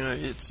better.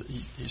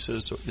 He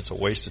says it's a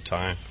waste of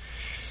time.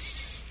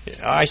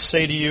 I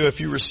say to you,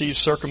 if you receive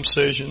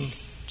circumcision,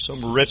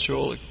 some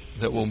ritual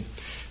that will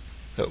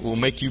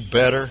make you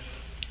better,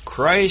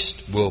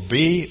 Christ will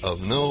be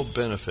of no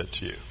benefit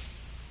to you.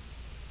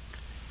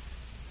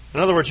 In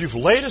other words, you've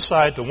laid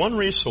aside the one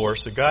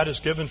resource that God has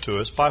given to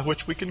us by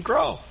which we can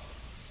grow.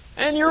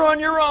 And you're on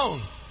your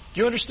own. Do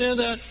you understand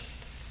that?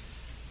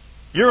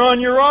 You're on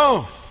your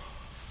own.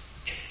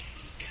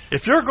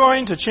 If you're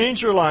going to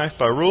change your life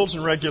by rules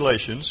and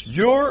regulations,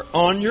 you're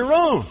on your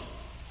own.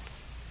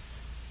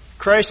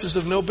 Christ is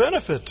of no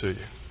benefit to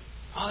you.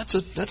 Oh,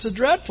 that's a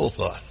dreadful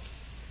thought.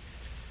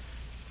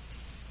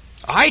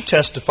 I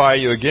testify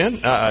you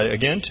again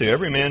to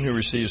every man who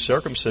receives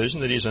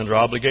circumcision that he's under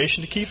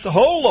obligation to keep the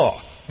whole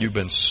law. You've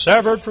been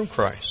severed from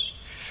Christ.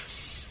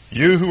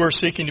 You who are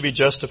seeking to be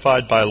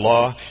justified by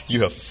law,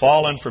 you have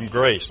fallen from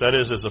grace. That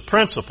is, as a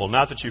principle,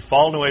 not that you've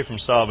fallen away from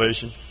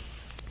salvation,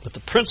 but the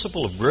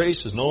principle of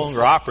grace is no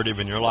longer operative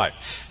in your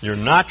life. You're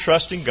not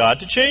trusting God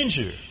to change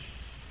you.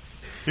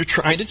 You're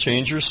trying to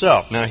change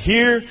yourself. Now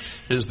here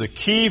is the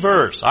key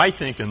verse, I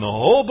think, in the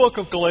whole book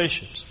of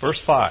Galatians, verse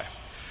 5.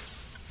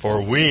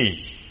 For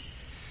we,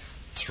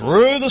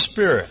 through the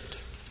Spirit,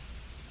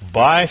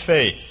 by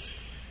faith,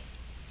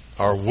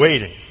 are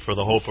waiting for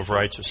the hope of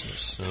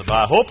righteousness. And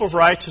by hope of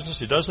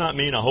righteousness, it does not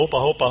mean I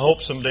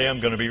hope someday I'm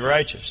going to be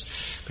righteous.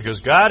 Because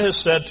God has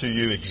said to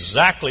you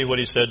exactly what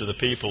He said to the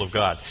people of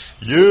God.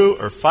 You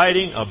are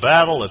fighting a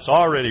battle that's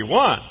already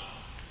won.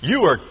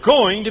 You are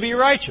going to be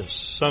righteous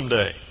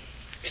someday.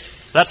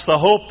 That's the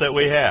hope that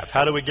we have.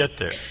 How do we get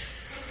there?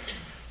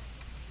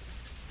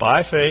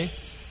 By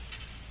faith,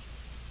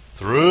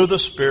 through the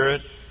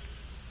Spirit,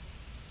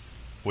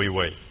 we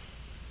wait.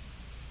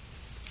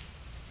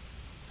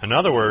 In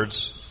other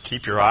words,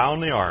 keep your eye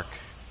on the ark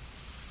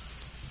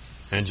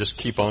and just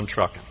keep on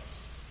trucking.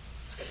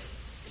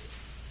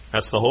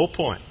 That's the whole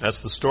point.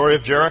 That's the story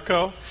of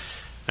Jericho,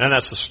 and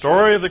that's the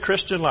story of the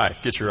Christian life.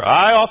 Get your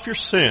eye off your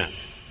sin.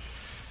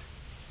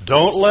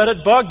 Don't let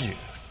it bug you.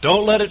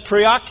 Don't let it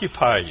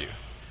preoccupy you.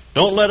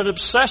 Don't let it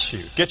obsess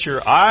you. Get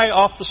your eye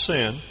off the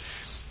sin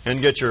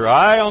and get your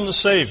eye on the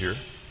Savior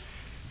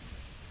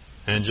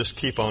and just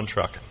keep on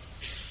trucking.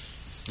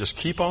 Just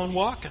keep on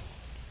walking.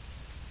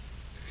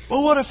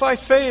 Well, what if I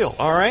fail?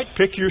 All right,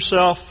 pick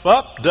yourself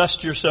up,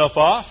 dust yourself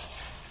off,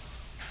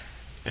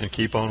 and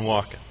keep on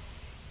walking.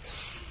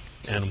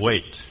 And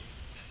wait.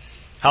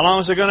 How long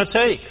is it going to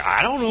take?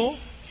 I don't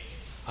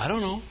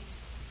know.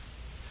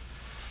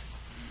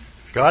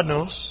 God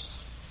knows.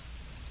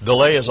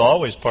 Delay is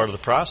always part of the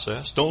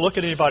process. Don't look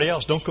at anybody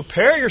else. Don't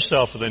compare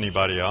yourself with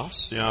anybody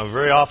else. You know,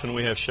 very often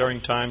we have sharing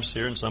times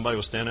here and somebody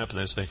will stand up and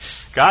they say,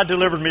 God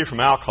delivered me from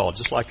alcohol.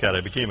 Just like that.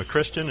 I became a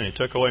Christian and He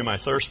took away my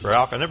thirst for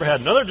alcohol. I never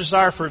had another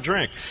desire for a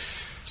drink.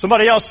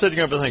 Somebody else sitting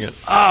up there thinking,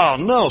 oh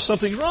no,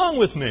 something's wrong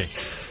with me.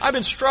 I've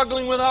been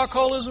struggling with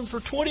alcoholism for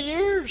 20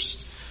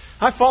 years.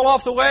 I fall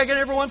off the wagon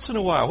every once in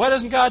a while. Why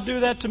doesn't God do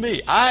that to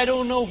me? I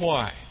don't know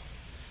why.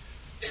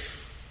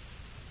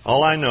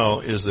 All I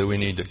know is that we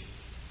need to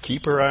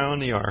keep our eye on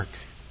the ark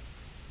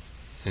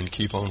and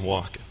keep on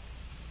walking.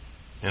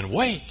 And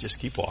wait, just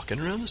keep walking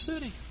around the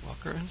city.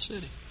 Walk around the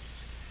city.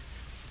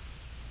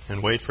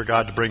 And wait for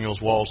God to bring those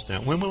walls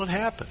down. When will it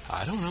happen?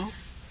 I don't know.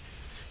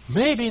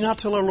 Maybe not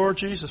till our Lord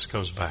Jesus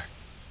comes back.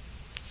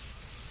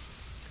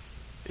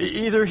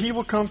 Either He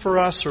will come for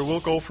us or we'll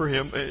go for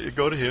Him.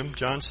 Go to Him.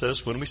 John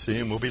says when we see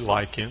Him, we'll be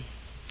like Him.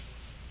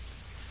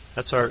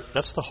 That's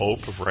the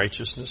hope of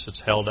righteousness.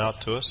 It's held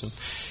out to us. And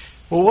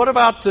well, what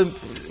about the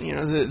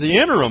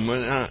interim?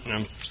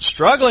 I'm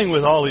struggling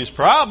with all these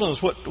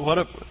problems.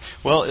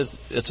 Well,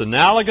 it's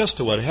analogous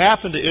to what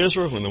happened to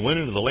Israel when they went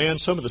into the land.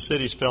 Some of the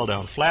cities fell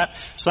down flat.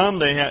 Some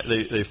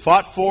they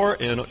fought for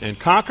and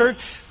conquered.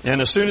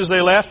 And as soon as they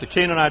left, the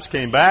Canaanites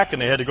came back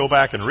and they had to go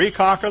back and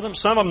reconquer them.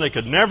 Some of them they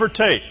could never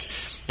take.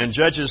 And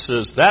Judges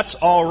says, that's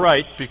all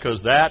right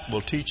because that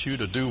will teach you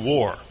to do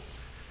war.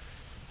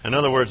 In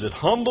other words, it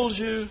humbles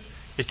you.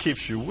 It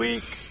keeps you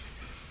weak.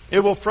 It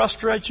will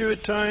frustrate you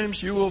at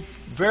times. You'll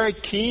feel very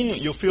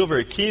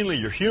keenly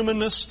your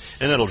humanness,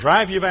 and it'll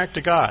drive you back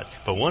to God.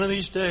 But one of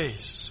these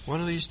days,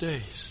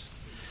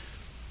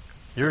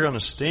 you're going to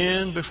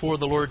stand before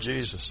the Lord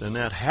Jesus, and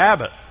that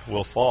habit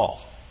will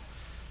fall,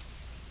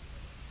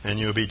 and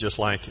you'll be just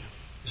like Him.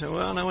 You say,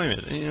 well, now wait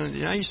a minute.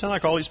 You sound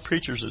like all these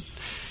preachers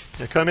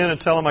that come in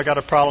and tell them I got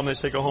a problem. They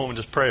say go home and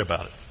just pray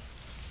about it.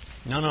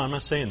 No, I'm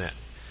not saying that.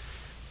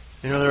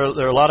 There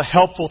are a lot of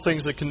helpful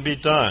things that can be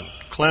done.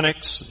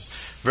 Clinics,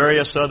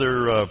 various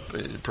other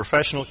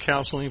professional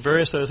counseling,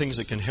 various other things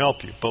that can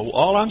help you. But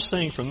all I'm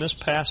saying from this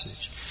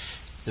passage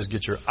is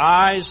get your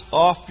eyes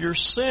off your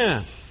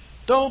sin.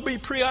 Don't be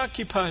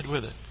preoccupied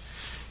with it.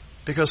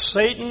 Because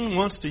Satan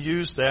wants to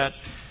use that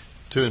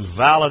to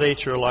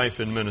invalidate your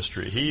life in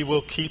ministry. He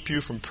will keep you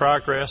from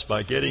progress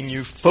by getting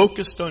you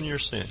focused on your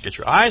sin. Get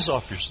your eyes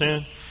off your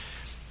sin.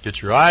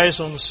 Get your eyes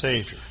on the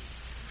Savior.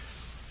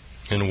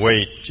 And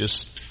wait.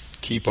 Just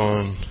keep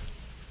on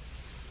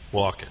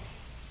walking.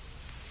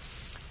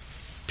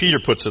 Peter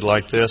puts it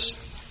like this.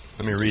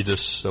 Let me read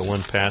this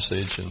one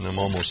passage, and I'm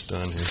almost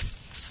done here.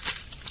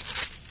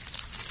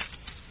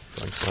 If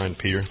I can find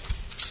Peter.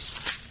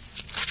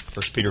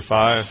 1 Peter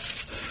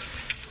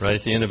 5, right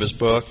at the end of his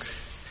book.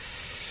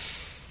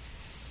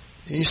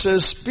 He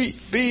says,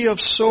 be of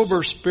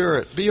sober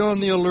spirit. Be on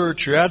the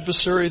alert. Your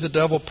adversary, the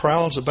devil,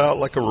 prowls about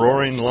like a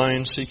roaring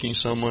lion seeking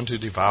someone to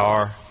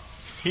devour.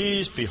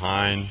 He's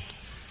behind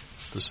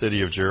the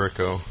city of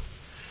Jericho.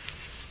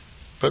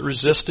 But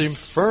resist him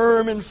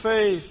firm in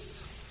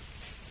faith,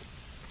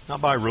 not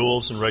by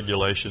rules and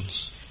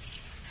regulations,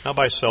 not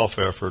by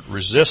self-effort.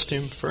 Resist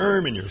him,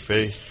 firm in your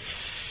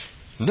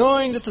faith,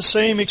 knowing that the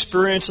same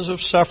experiences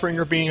of suffering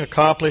are being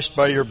accomplished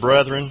by your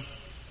brethren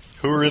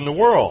who are in the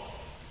world.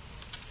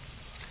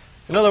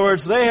 In other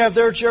words, they have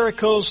their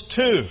Jerichos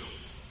too. Do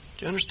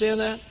you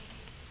understand that?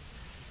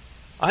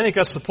 I think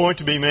that's the point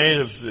to be made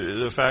of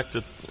the fact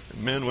that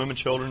men, women,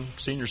 children,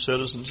 senior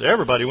citizens,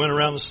 everybody went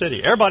around the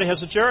city. Everybody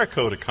has a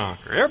Jericho to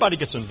conquer. Everybody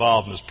gets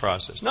involved in this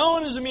process. No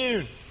one is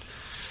immune.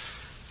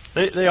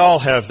 They all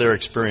have their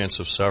experience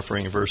of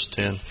suffering. Verse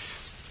 10.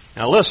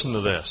 Now listen to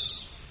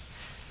this.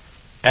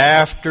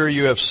 After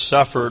you have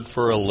suffered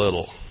for a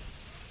little,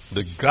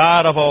 the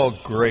God of all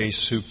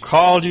grace, who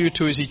called you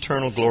to his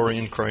eternal glory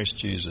in Christ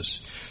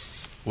Jesus,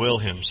 will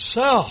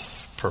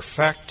himself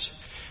perfect,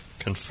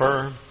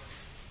 confirm,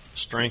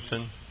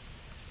 strengthen,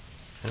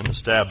 and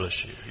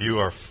establish you. You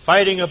are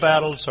fighting a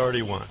battle that's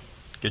already won.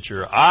 Get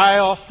your eye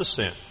off the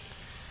sin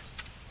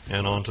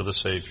and onto the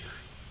Savior.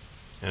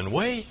 And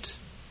wait.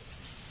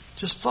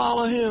 Just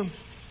follow him.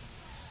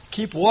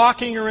 Keep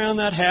walking around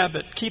that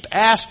habit. Keep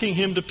asking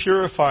him to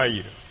purify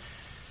you.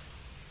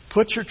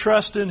 Put your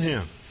trust in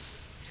him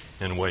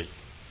and wait.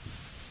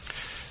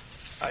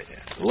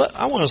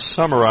 I want to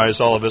summarize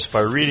all of this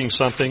by reading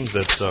something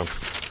that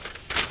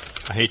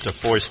I hate to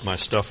foist my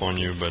stuff on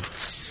you, but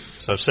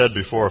as I've said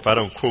before, if I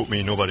don't quote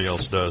me, nobody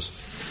else does.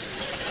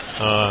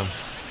 I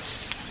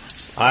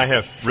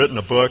have written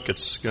a book.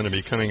 It's going to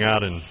be coming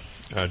out in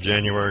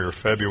January or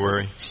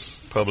February,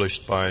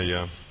 published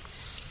by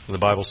the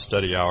Bible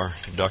Study Hour,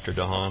 Dr.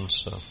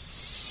 DeHaan's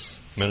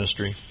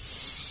ministry.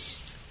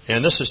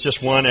 And this is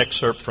just one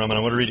excerpt from it. I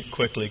want to read it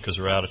quickly because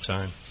we're out of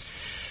time.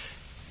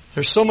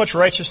 There's so much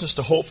righteousness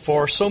to hope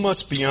for, so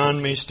much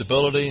beyond me,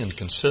 stability and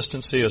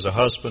consistency as a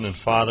husband and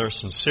father,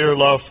 sincere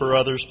love for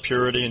others,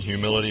 purity and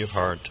humility of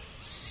heart.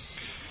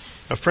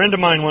 A friend of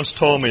mine once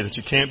told me that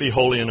you can't be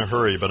holy in a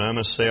hurry, but I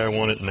must say I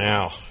want it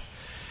now.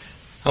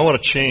 I want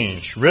to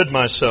change, rid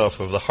myself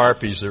of the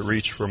harpies that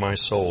reach for my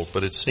soul,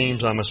 but it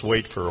seems I must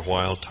wait for a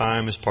while.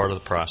 Time is part of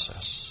the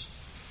process.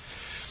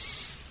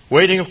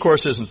 Waiting, of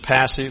course, isn't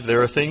passive.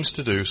 There are things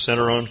to do.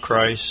 Center on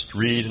Christ,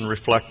 read and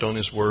reflect on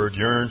his word,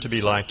 yearn to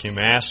be like him,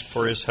 ask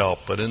for his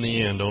help, but in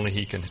the end, only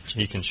he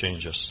can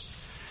change us.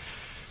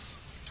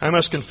 I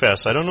must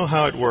confess, I don't know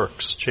how it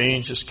works.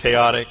 Change is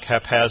chaotic,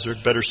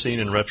 haphazard, better seen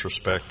in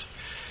retrospect.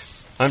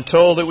 I'm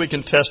told that we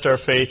can test our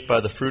faith by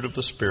the fruit of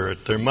the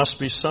Spirit. There must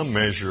be some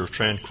measure of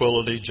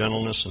tranquility,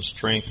 gentleness, and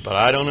strength, but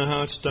I don't know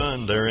how it's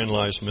done. Therein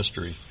lies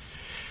mystery.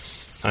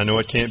 I know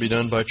it can't be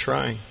done by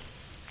trying.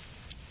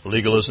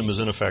 Legalism is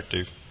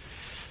ineffective.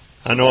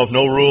 I know of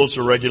no rules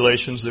or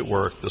regulations that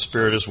work. The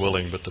Spirit is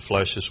willing, but the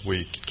flesh is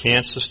weak. It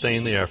can't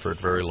sustain the effort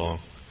very long.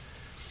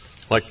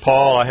 Like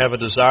Paul, I have a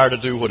desire to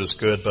do what is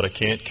good, but I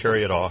can't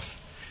carry it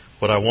off.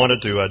 What I want to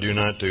do, I do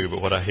not do,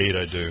 but what I hate,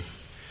 I do.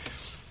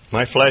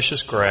 My flesh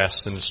is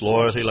grass, and its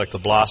loyalty like the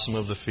blossom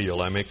of the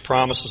field. I make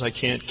promises I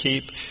can't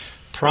keep.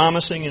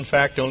 Promising, in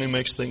fact, only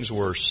makes things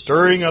worse,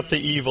 stirring up the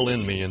evil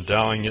in me,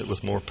 endowing it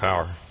with more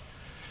power.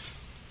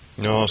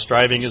 No,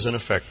 striving is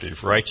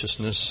ineffective.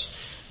 Righteousness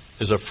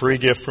is a free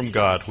gift from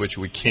God, which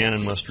we can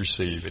and must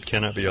receive. It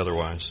cannot be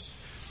otherwise.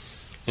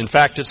 In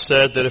fact, it's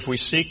said that if we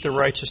seek the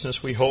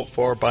righteousness we hope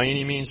for by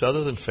any means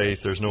other than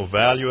faith, there's no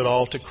value at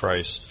all to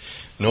Christ,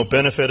 no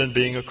benefit in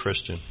being a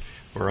Christian.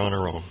 We're on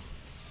our own.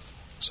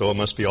 So it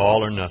must be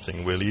all or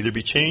nothing. We'll either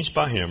be changed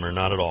by him or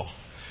not at all.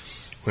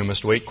 We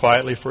must wait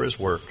quietly for his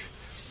work.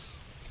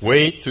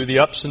 Wait through the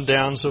ups and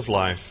downs of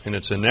life, in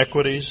its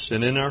inequities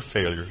and in our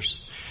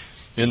failures,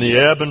 in the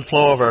ebb and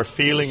flow of our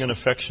feeling and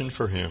affection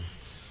for him,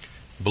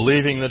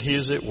 believing that he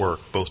is at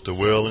work, both to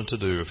will and to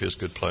do of his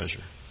good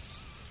pleasure.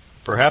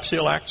 Perhaps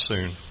he'll act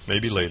soon,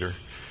 maybe later,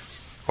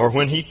 or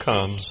when he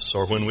comes,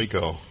 or when we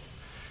go.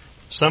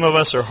 Some of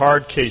us are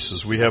hard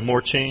cases. We have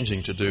more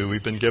changing to do.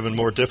 We've been given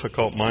more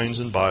difficult minds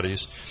and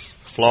bodies,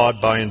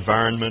 flawed by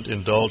environment,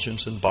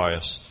 indulgence, and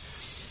bias.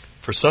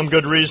 For some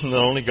good reason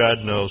that only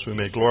God knows, we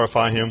may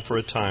glorify him for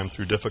a time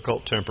through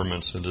difficult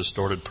temperaments and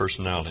distorted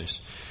personalities.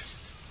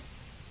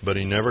 But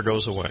he never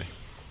goes away.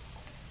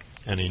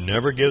 And he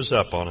never gives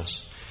up on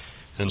us.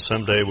 And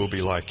someday we'll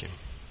be like him.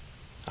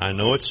 I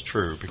know it's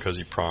true because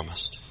he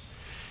promised.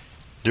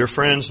 Dear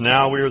friends,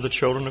 now we are the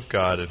children of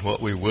God, and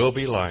what we will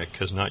be like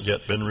has not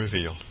yet been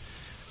revealed.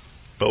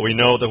 But we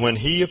know that when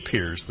he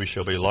appears, we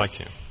shall be like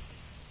him,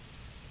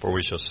 for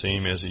we shall see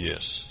him as he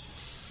is.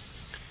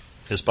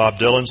 As Bob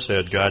Dylan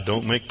said, God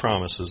don't make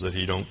promises that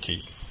he don't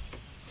keep.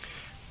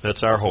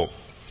 That's our hope.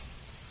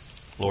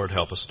 Lord,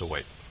 help us to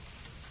wait.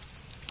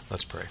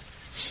 Let's pray.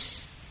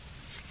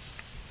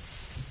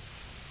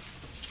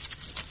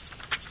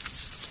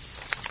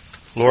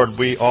 Lord,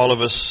 we, all of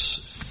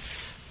us,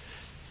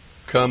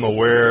 come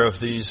aware of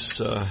these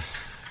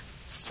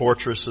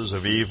fortresses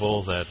of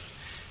evil that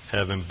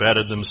have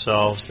embedded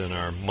themselves in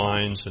our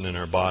minds and in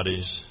our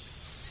bodies.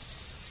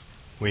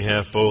 We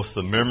have both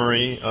the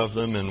memory of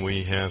them and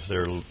we have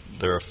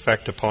their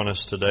effect upon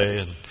us today,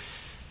 and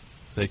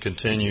they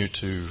continue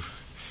to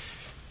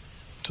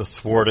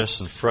thwart us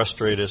and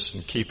frustrate us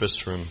and keep us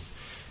from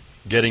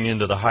getting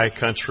into the high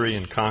country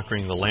and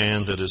conquering the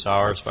land that is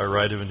ours by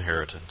right of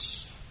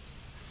inheritance.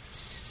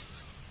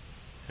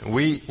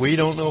 We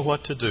don't know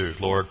what to do,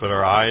 Lord, but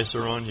our eyes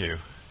are on you.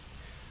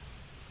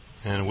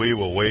 And we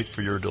will wait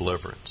for your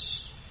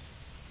deliverance.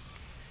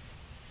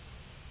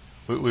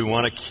 We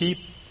want to keep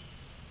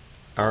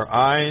our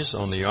eyes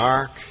on the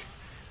ark.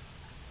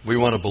 We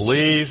want to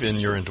believe in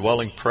your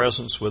indwelling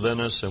presence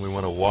within us, and we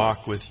want to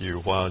walk with you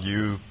while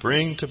you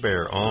bring to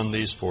bear on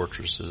these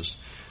fortresses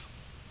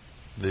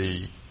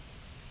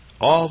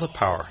all the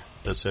power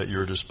that's at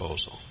your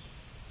disposal.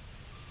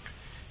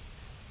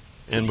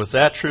 And with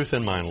that truth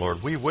in mind,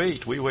 Lord, we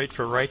wait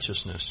for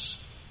righteousness.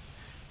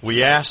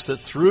 We ask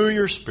that through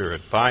your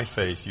Spirit, by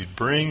faith, you'd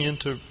bring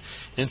into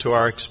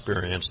our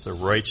experience the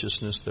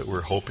righteousness that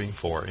we're hoping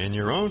for in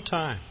your own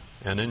time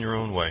and in your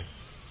own way.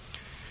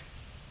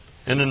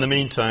 And in the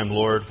meantime,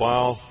 Lord,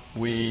 while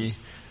we're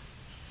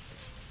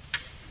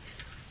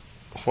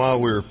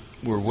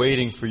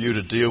waiting for you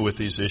to deal with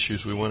these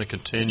issues, we want to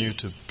continue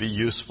to be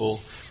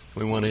useful.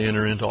 We want to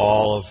enter into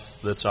all of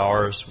that's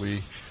ours.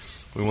 We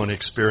want to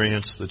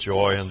experience the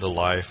joy and the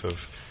life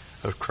of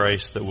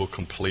Christ that will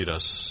complete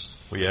us.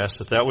 We ask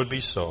that would be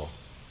so.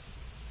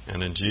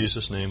 And in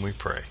Jesus' name we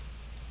pray.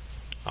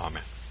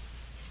 Amen.